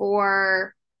Fame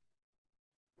for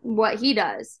what he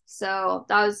does. So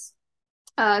that was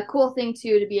a cool thing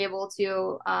too to be able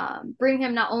to bring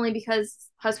him not only because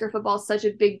Husker football is such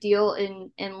a big deal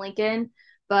in Lincoln,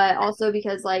 but also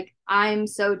because like I'm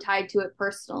so tied to it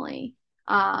personally.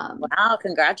 Um, Wow.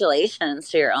 Congratulations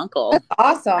to your uncle.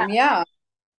 Awesome. Yeah.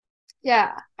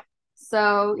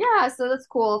 yeah. So that's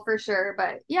cool for sure.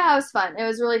 But yeah, it was fun. It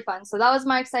was really fun. So that was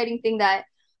my exciting thing that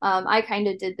I kind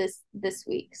of did this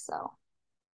week. So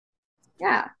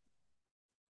yeah.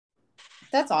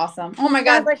 That's awesome. Oh my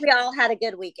Sounds God. like we all had a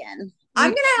good weekend.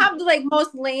 I'm gonna have the like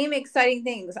most lame exciting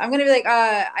things. I'm gonna be like,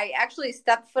 I actually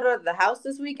stepped foot out of the house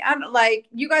this week. I'm like,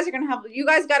 you guys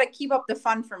gotta keep up the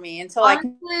fun for me until I Honestly,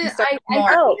 can start I more.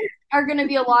 think Oh, there are going to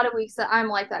be a lot of weeks that I'm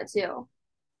like that too.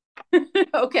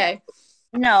 Okay.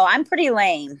 no, I'm pretty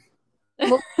lame.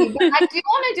 We'll see. But I do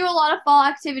want to do a lot of fall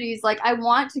activities. Like I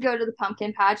want to go to the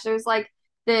pumpkin patch. There's like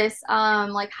this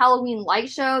like Halloween light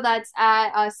show that's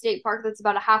at a state park that's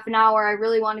about a half an hour. I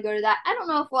really want to go to that. I don't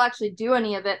know if we'll actually do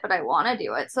any of it, but I want to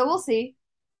do it. So we'll see.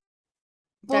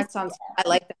 We'll That see. sounds, I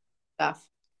like that stuff.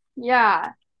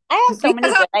 Yeah. I have so many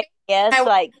Because good ideas. I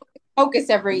Like, focus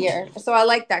every year. So I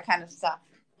like that kind of stuff.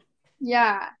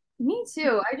 Yeah. Me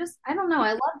too. I don't know.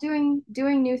 I love doing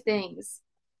new things.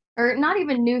 Or not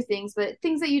even new things, but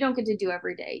things that you don't get to do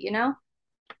every day, you know?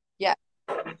 Yeah.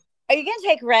 are you gonna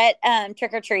take Rhett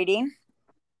trick or treating?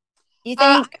 You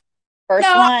Uh, think first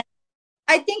no, one?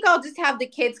 I think I'll just have the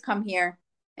kids come here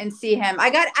and see him. I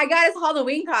got his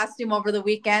Halloween costume over the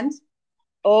weekend.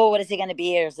 Oh, what is he gonna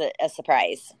be? Or is it a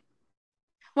surprise?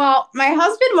 Well, my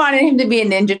husband wanted him to be a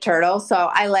Ninja Turtle, so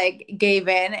I like gave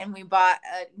in and we bought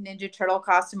a Ninja Turtle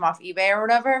costume off eBay or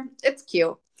whatever. It's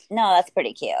cute. No, that's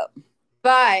pretty cute.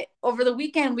 But over the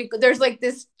weekend, there's like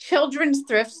this children's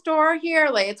thrift store here.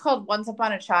 Like it's called Once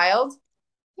Upon a Child.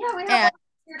 Yeah, we have And one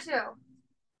here too.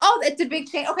 oh, it's a big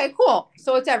chain. Okay, cool.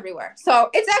 So it's everywhere. So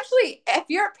it's actually, if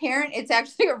you're a parent, it's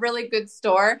actually a really good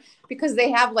store because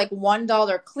they have like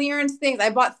 $1 clearance things.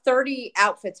 I bought 30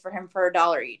 outfits for him for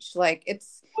 $1 each. Like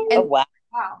Oh and wow.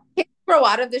 Wow. kids grow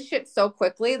out of this shit so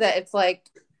quickly that it's like,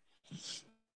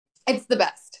 it's the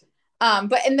best.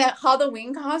 But in the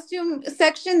Halloween costume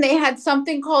section, they had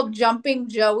something called Jumping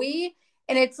Joey,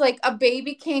 and it's like a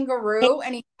baby kangaroo,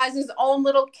 and he has his own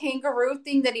little kangaroo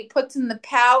thing that he puts in the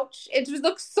pouch. It just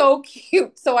looks so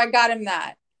cute. So I got him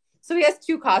that. So he has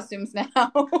two costumes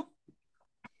now.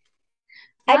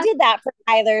 I That's did that for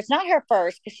Tyler. It's not her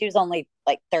first because she was only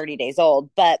like 30 days old,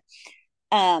 but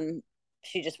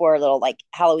She just wore a little like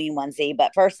Halloween onesie.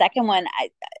 But for her second one,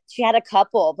 she had a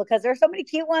couple because there's so many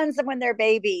cute ones when they're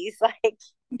babies. Like,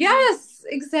 Yes,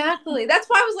 exactly. That's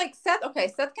why I was like, Seth, okay,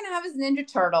 Seth can have his Ninja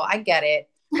Turtle. I get it.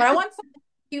 But I want some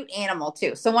cute animal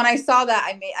too. So when I saw that,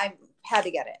 I had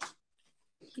to get it.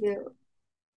 Cute.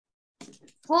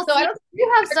 Well, So I see, don't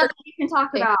you have stuff that you can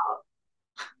talk about.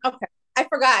 Okay. I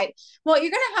forgot. Well,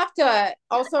 you're gonna have to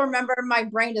also remember my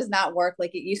brain does not work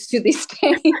like it used to these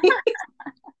days.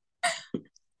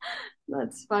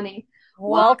 That's funny.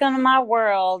 Well, welcome to my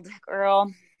world,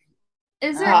 girl.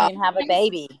 is I there don't Uh, even have a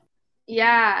baby.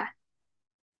 Yeah.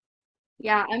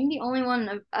 Yeah, I'm the only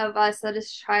one of us that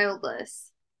is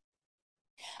childless.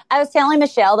 I was telling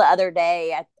Michelle the other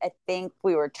day, I think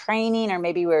we were training or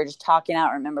maybe we were just talking, I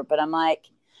don't remember, but I'm like,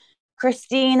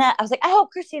 Christina, I was like, I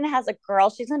hope Christina has a girl.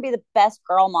 She's going to be the best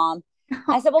girl mom.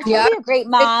 I said, well, she'll yeah. be a great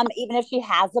mom, even if she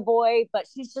has a boy, but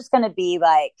she's just going to be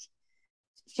like,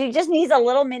 she just needs a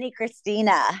little mini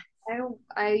Christina.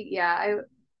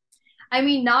 I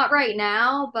mean, not right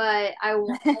now, but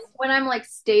when I'm like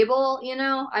stable,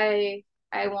 I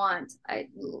want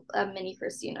a mini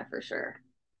Christina for sure.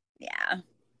 Yeah.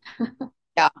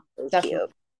 Yeah, So definitely.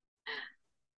 cute.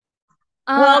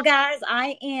 Um, Well, guys,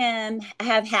 I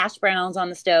have hash browns on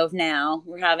the stove now.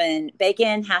 We're having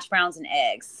bacon, hash browns, and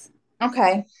eggs.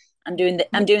 Okay. I'm doing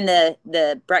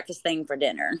the breakfast thing for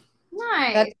dinner.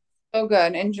 nice. That's so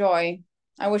good. Enjoy.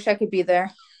 I wish I could be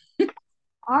there.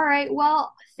 All right.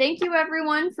 Well, thank you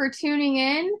everyone for tuning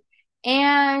in,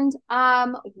 and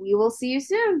we will see you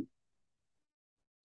soon.